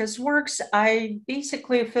Kobylianska's works, I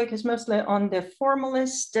basically focus mostly on the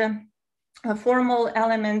formalist, formal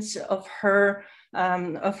elements of her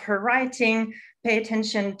writing, pay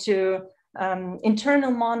attention to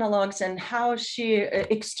internal monologues and how she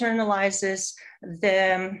externalizes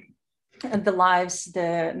the lives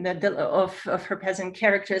of her peasant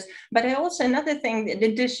characters. But I also, another thing in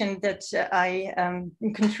addition that I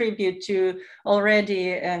contribute to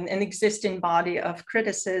already an existing body of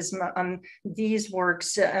criticism on these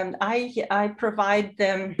works, I provide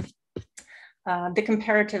them the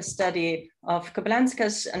comparative study of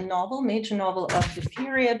Kobylianska's novel, major novel of the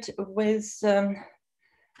period, with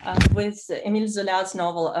Émile Zola's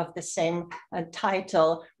novel of the same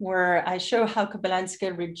title, where I show how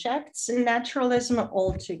Kobylianska rejects naturalism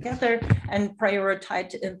altogether and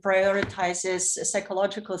prioritizes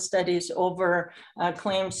psychological studies over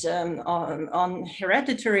claims on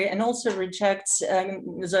hereditary, and also rejects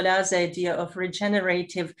Zola's idea of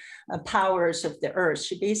regenerative powers of the earth.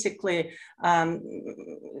 She basically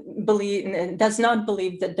does not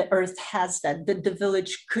believe that the earth has that the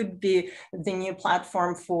village could be the new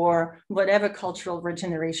platform for whatever cultural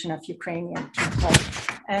regeneration of Ukrainian people.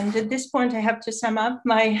 And at this point, I have to sum up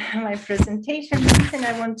my presentation. One thing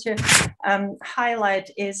I want to highlight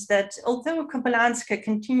is that although Kobylianska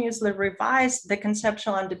continuously revised the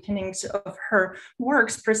conceptual underpinnings of her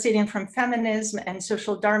works, proceeding from feminism and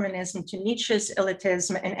social Darwinism to Nietzsche's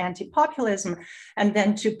elitism and anti-populism, and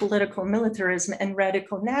then to political militarism and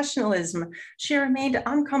radical nationalism, she remained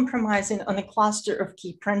uncompromising on a cluster of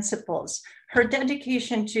key principles. Her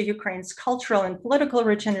dedication to Ukraine's cultural and political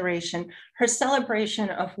regeneration, her celebration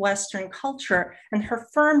of Western culture, and her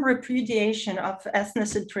firm repudiation of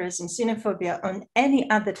ethnocentrism, xenophobia, or any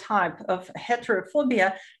other type of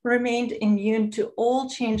heterophobia remained immune to all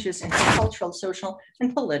changes in her cultural, social,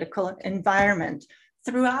 and political environment.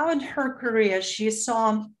 Throughout her career, she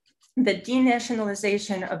saw the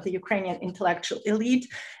denationalization of the Ukrainian intellectual elite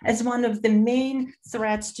as one of the main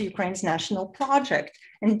threats to Ukraine's national project,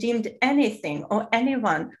 and deemed anything or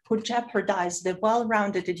anyone who jeopardized the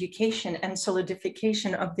well-rounded education and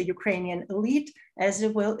solidification of the Ukrainian elite as a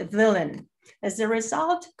villain. As a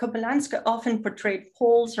result, Kobylianska often portrayed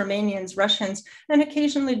Poles, Romanians, Russians, and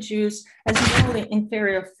occasionally Jews as morally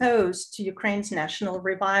inferior foes to Ukraine's national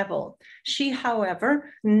revival. She,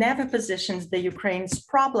 however, never positions the Ukraine's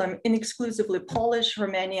problem in exclusively Polish,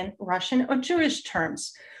 Romanian, Russian, or Jewish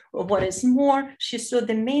terms. What is more, she saw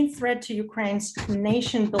the main threat to Ukraine's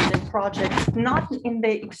nation-building project not in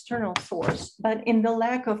the external source, but in the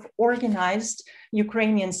lack of organized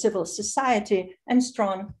Ukrainian civil society and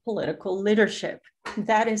strong political leadership.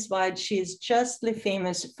 That is why she is justly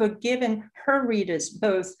famous for giving her readers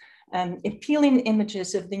both appealing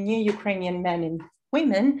images of the new Ukrainian men and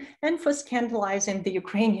women, and for scandalizing the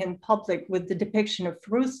Ukrainian public with the depiction of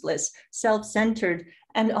ruthless, self-centered,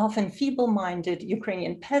 and often feeble-minded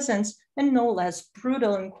Ukrainian peasants, and no less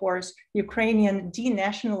brutal and coarse Ukrainian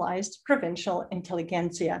denationalized provincial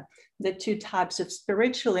intelligentsia, the two types of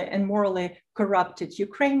spiritually and morally corrupted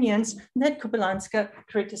Ukrainians that Kobylianska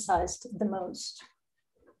criticized the most.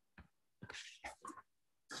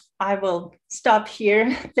 I will stop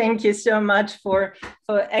here. Thank you so much for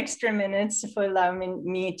extra minutes, for allowing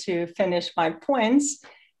me to finish my points,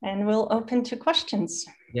 and we'll open to questions.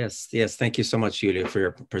 Yes. Thank you so much, Yuliya,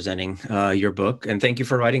 for presenting your book, and thank you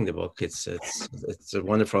for writing the book. It's a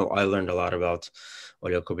wonderful. I learned a lot about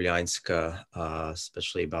Ol'ha Kobylian'ska,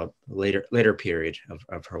 especially about later period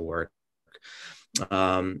of her work.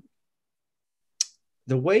 The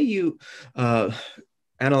way you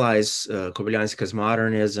analyze Kobylian'ska's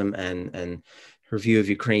modernism and her view of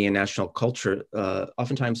Ukrainian national culture,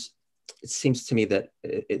 oftentimes it seems to me that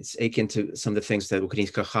it's akin to some of the things that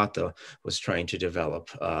Ukrainska Chata was trying to develop,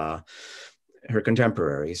 her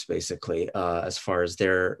contemporaries, basically, as far as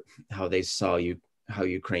how they saw how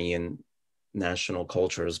Ukrainian national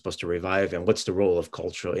culture is supposed to revive, and what's the role of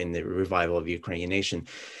culture in the revival of the Ukrainian nation.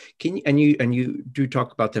 You do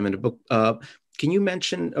talk about them in the book. Can you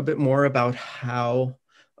mention a bit more about how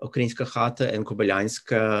Ukrainska Chata and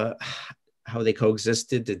Kobylian'ska, how they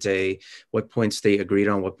coexisted? What points they agreed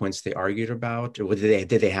on, what points they argued about, or did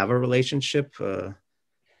they have a relationship?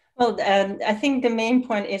 Well, I think the main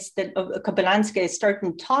point is that Kobylian'ska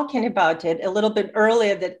started talking about it a little bit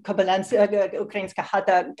earlier, that Ukrainska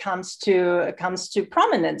Chata comes to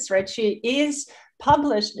prominence, right? She is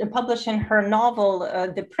publishing her novel,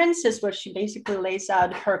 The Princess, where she basically lays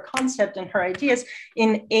out her concept and her ideas in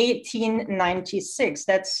 1896.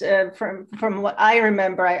 That's from what I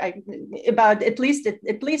remember, about at least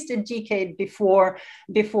a decade before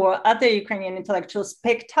other Ukrainian intellectuals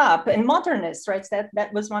picked up, and modernists, right?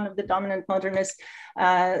 That was one of the dominant modernist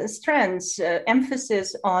strands,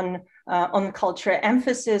 emphasis on culture,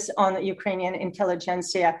 emphasis on Ukrainian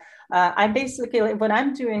intelligentsia. I basically, what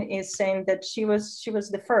I'm doing is saying that she was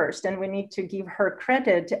the first, and we need to give her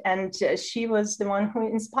credit. And she was the one who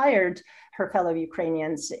inspired her fellow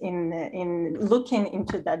Ukrainians in looking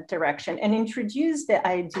into that direction and introduced the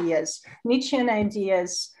ideas, Nietzschean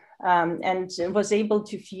ideas, and was able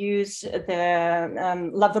to fuse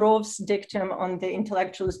the Lavrov's dictum on the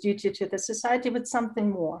intellectual's duty to the society with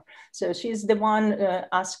something more. So she's the one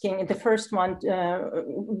asking, the first one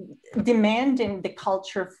demanding the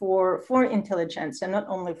culture for intelligentsia, not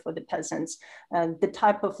only for the peasants, the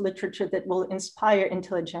type of literature that will inspire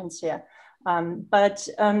intelligentsia. But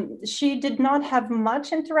she did not have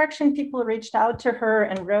much interaction. People reached out to her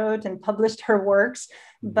and wrote and published her works,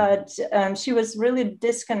 but she was really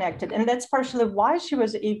disconnected. And that's partially why she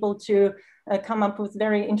was able to come up with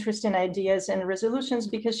very interesting ideas and resolutions,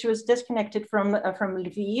 because she was disconnected from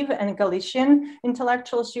Lviv and Galician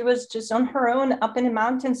intellectuals. She was just on her own up in the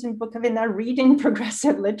mountains in Bukovina, reading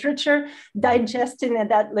progressive literature, digesting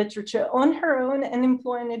that literature on her own and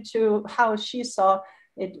employing it to how she saw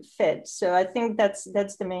it fit. So I think that's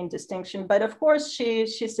the main distinction. But of course, she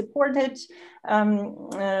supported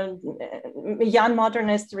young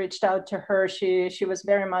modernists reached out to her. She was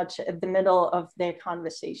very much at the middle of their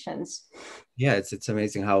conversations. Yeah, it's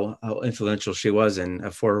amazing how influential she was and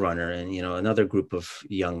a forerunner. And another group of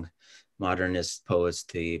young modernist poets,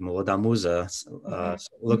 the Młoda Muza,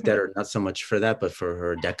 looked at her not so much for that, but for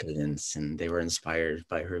her decadence, and they were inspired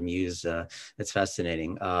by her muse. It's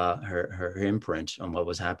fascinating, her imprint on what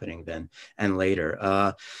was happening then and later.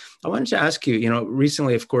 I wanted to ask you,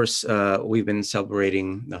 recently, of course, we've been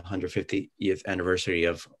celebrating the 150th anniversary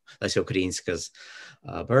of Lesya Ukrainska's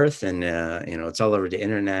birth, and it's all over the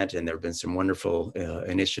internet, and there have been some wonderful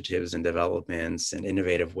initiatives and developments and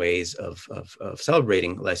innovative ways of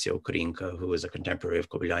celebrating Lesya Ukrainka, who was a contemporary of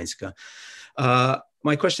Kobylian'ska.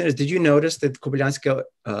 My question is, did you notice that Kobylian'ska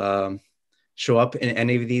show up in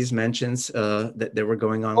any of these mentions that were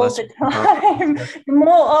going on all the time,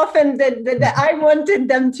 more often than I wanted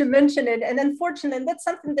them to mention it. And unfortunately, that's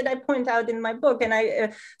something that I point out in my book. And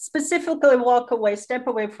I specifically step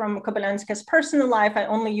away from Kobylian'ska's personal life. I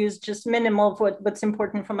only use just minimal of what's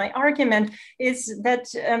important for my argument, is that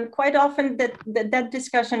quite often that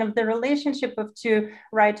discussion of the relationship of two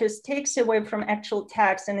writers takes away from actual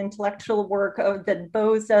text and intellectual work that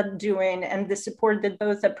both are doing, and the support that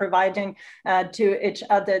both are providing to each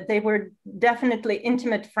other. They were definitely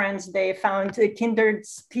intimate friends. They found kindred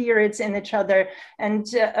spirits in each other, and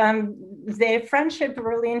their friendship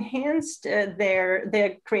really enhanced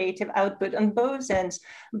their creative output on both ends.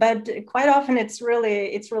 But quite often, it's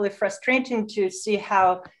really frustrating to see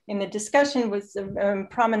how, in the discussion with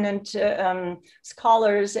prominent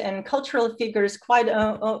scholars and cultural figures, quite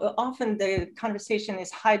often the conversation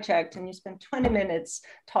is hijacked, and you spend 20 minutes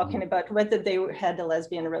talking about whether they had a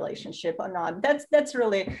lesbian relationship or not. That's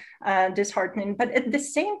really disheartening. But at the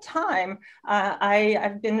same time,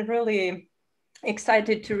 I've been really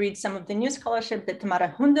excited to read some of the new scholarship that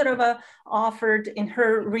Tamara Hunderova offered in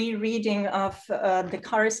her rereading of the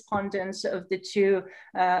correspondence of the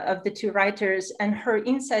two writers, and her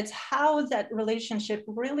insights how that relationship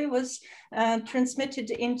really was transmitted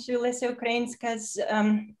into Lesya Ukrainska's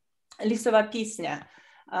Lisova Pisnya.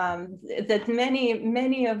 That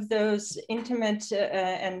many of those intimate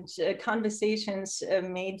and conversations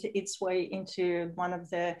made its way into one of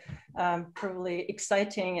the probably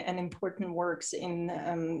exciting and important works in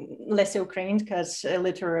Lesya Ukrainska's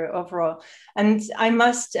literary overall. And I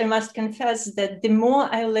must confess that the more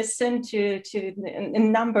I listen to a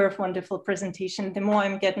number of wonderful presentations, the more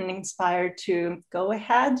I'm getting inspired to go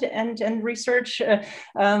ahead and research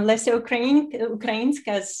Lesya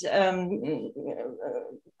Ukrainska's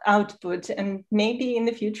output, and maybe in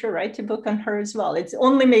the future write a book on her as well. It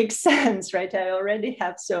only makes sense, right? I already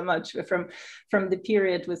have so much from the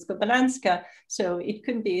period with Kobylian'ska, so it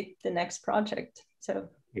could be the next project. So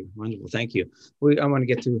okay, wonderful, thank you. I want to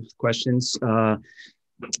get to questions.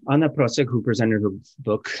 Anna Prosek, who presented her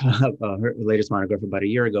book, her latest monograph about a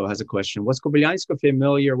year ago, has a question. Was Kobylian'ska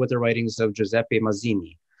familiar with the writings of Giuseppe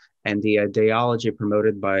Mazzini and the ideology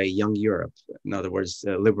promoted by Young Europe, in other words,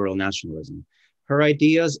 liberal nationalism? Her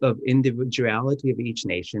ideas of individuality of each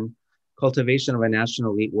nation, cultivation of a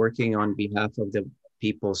national elite working on behalf of the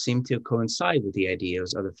people seem to coincide with the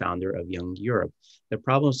ideas of the founder of Young Europe. The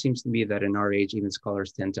problem seems to be that in our age, even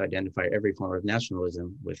scholars tend to identify every form of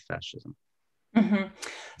nationalism with fascism. Mm-hmm.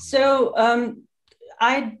 So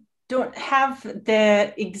I don't have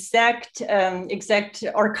the exact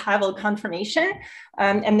archival confirmation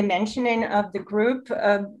and the mentioning of the group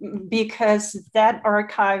because that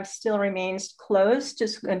archive still remains closed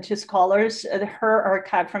to scholars. Her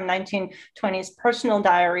archive from 1920s, personal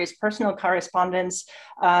diaries, personal correspondence,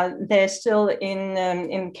 they're still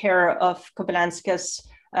in care of Kobylian'ska's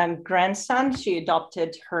grandson. She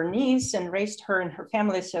adopted her niece and raised her and her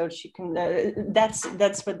family, so she can.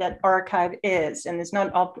 That's what that archive is, and it's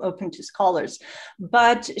not open to scholars.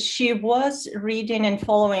 But she was reading and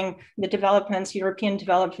following the developments, European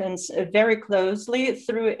developments, very closely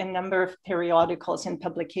through a number of periodicals and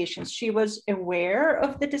publications. She was aware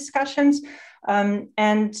of the discussions.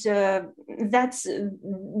 And that's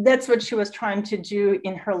what she was trying to do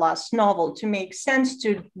in her last novel, to make sense,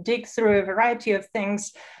 to dig through a variety of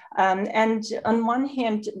things. And on one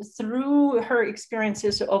hand, through her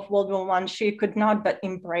experiences of World War I, she could not but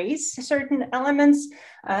embrace certain elements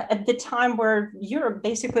at the time where Europe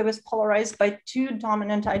basically was polarized by two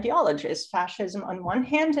dominant ideologies, fascism on one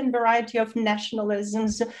hand and variety of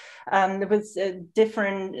nationalisms with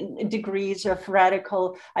different degrees of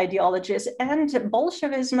radical ideologies, and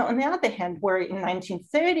Bolshevism on the other hand, where in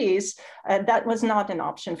 1930s, that was not an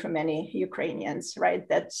option for many Ukrainians, right?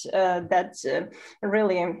 That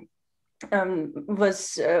really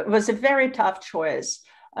was a very tough choice.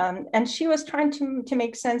 And she was trying to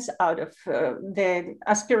make sense out of the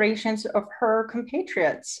aspirations of her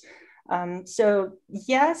compatriots. So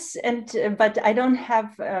yes, but I don't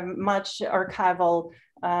have much archival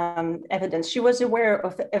evidence. She was aware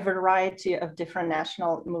of a variety of different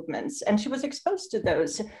national movements, and she was exposed to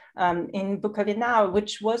those in Bukovina,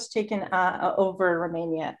 which was taken over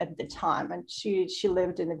Romania at the time. And she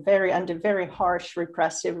lived in under very harsh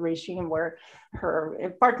repressive regime where her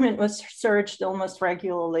apartment was searched almost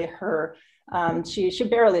regularly. She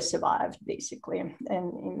barely survived, basically,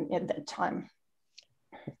 in that time.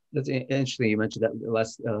 That's interesting. You mentioned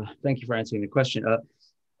that. Thank you for answering the question.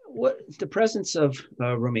 What the presence of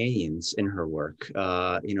Romanians in her work?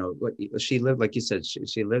 She lived, like you said,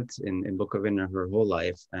 she lived in Bukovina her whole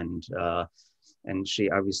life, and she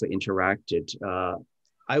obviously interacted.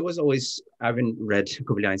 I haven't read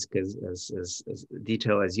Kobylian'ska as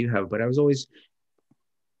detailed as you have, but I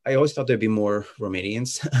always thought there'd be more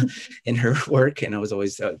Romanians in her work, and I was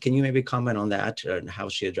always. Can you maybe comment on that, how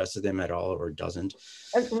she addresses them at all or doesn't?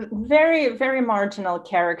 Very, very marginal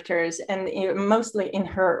characters, and mostly in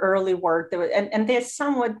her early work. And they're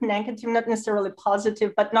somewhat negative, not necessarily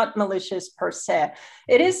positive, but not malicious per se.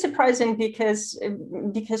 It is surprising because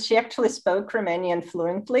she actually spoke Romanian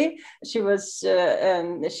fluently. She was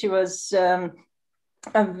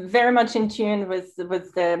very much in tune with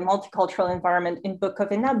the multicultural environment in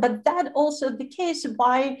Bukovina, but that also the case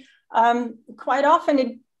why quite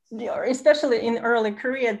often especially in early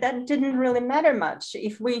career, that didn't really matter much.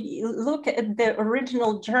 If we look at the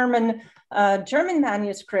original German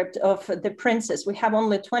manuscript of The Princess, we have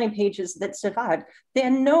only 20 pages that survived. There are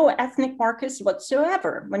no ethnic markers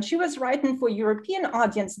whatsoever. When she was writing for European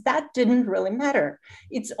audience, that didn't really matter.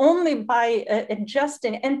 It's only by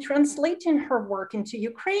adjusting and translating her work into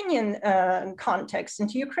Ukrainian context,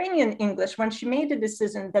 into Ukrainian English, when she made the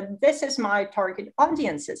decision that this is my target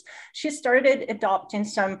audiences, she started adopting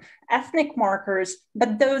some ethnic markers,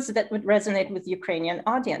 but those that would resonate with Ukrainian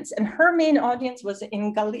audience. And her main audience was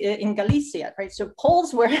in Galicia, right? So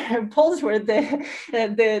Poles were the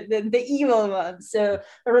evil ones. So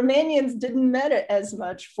Romanians didn't matter as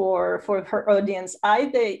much for her audience,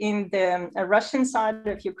 either in the Russian side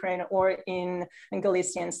of Ukraine or in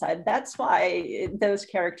Galician side. That's why those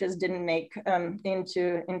characters didn't make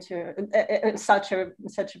into such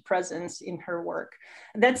a presence in her work.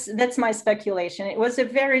 That's my speculation.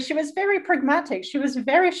 She was very pragmatic. She was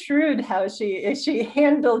very shrewd how she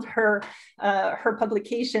handled her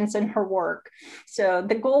publications and her work. So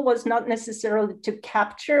the goal was not necessarily to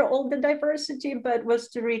capture all the diversity, but was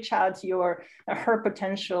to reach out to her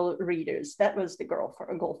potential readers. That was the goal for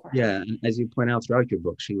her. Yeah, and as you point out throughout your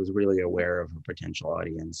book, she was really aware of her potential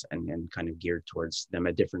audience and kind of geared towards them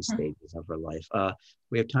at different stages of her life.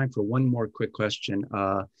 We have time for one more quick question.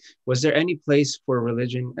 Was there any place for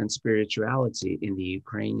religion and spirituality in the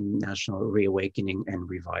Ukrainian national reawakening and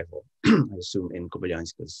revival? I assume in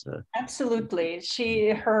Kobylian'ska's. Absolutely,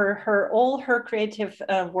 all her creative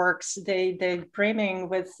works, they brimming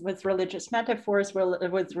with religious metaphors,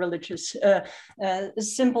 with religious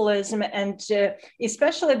symbolism, and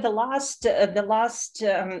especially the last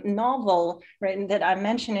novel, right, that I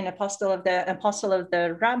mentioned in Apostle of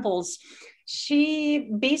the Rebels. She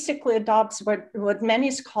basically adopts what many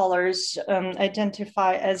scholars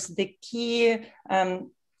identify as the key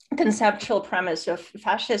conceptual premise of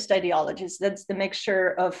fascist ideologies. That's the mixture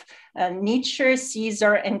of Nietzsche,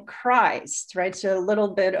 Caesar, and Christ, right? So a little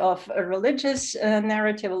bit of a religious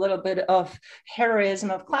narrative, a little bit of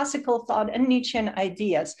heroism, of classical thought, and Nietzschean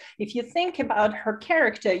ideas. If you think about her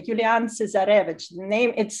character, Yuliya Cesarevich, the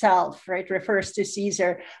name itself, right, refers to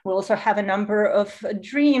Caesar. We also have a number of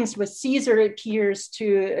dreams where Caesar appears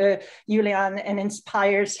to Yuliya and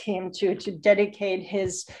inspires him to dedicate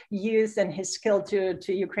his youth and his skill to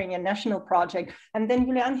Ukrainian national project. And then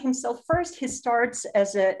Yuliya himself, first he starts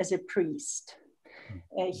as a priest.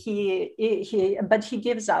 But he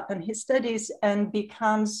gives up on his studies and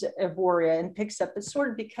becomes a warrior and picks up a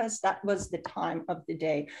sword because that was the time of the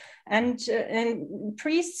day. And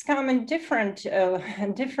priests come in different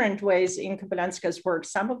ways in Kobylian'ska's work.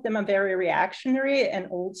 Some of them are very reactionary and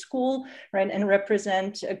old school, right, and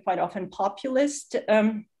represent quite often populist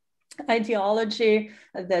ideology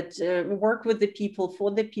that work with the people, for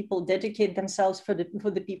the people, dedicate themselves for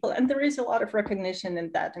the people. And there is a lot of recognition in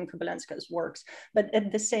that in Kobylian'ska's works. But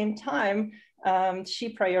at the same time,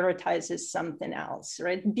 she prioritizes something else,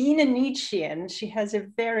 right? Being a Nietzschean, she has a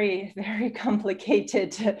very, very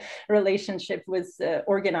complicated relationship with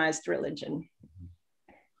organized religion.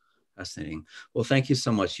 Fascinating. Well, thank you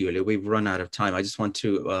so much, Yuliya. We've run out of time. I just want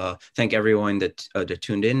to thank everyone that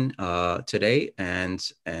tuned in today, and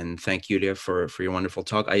thank Yuliya for your wonderful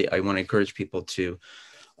talk. I want to encourage people to,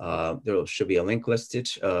 there should be a link listed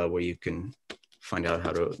where you can find out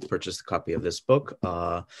how to purchase a copy of this book.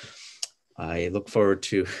 I look forward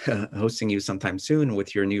to hosting you sometime soon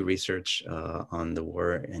with your new research on the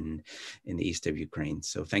war in the east of Ukraine.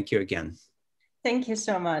 So thank you again. Thank you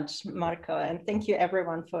so much, Marco, and thank you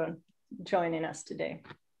everyone for joining us today.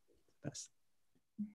 Best.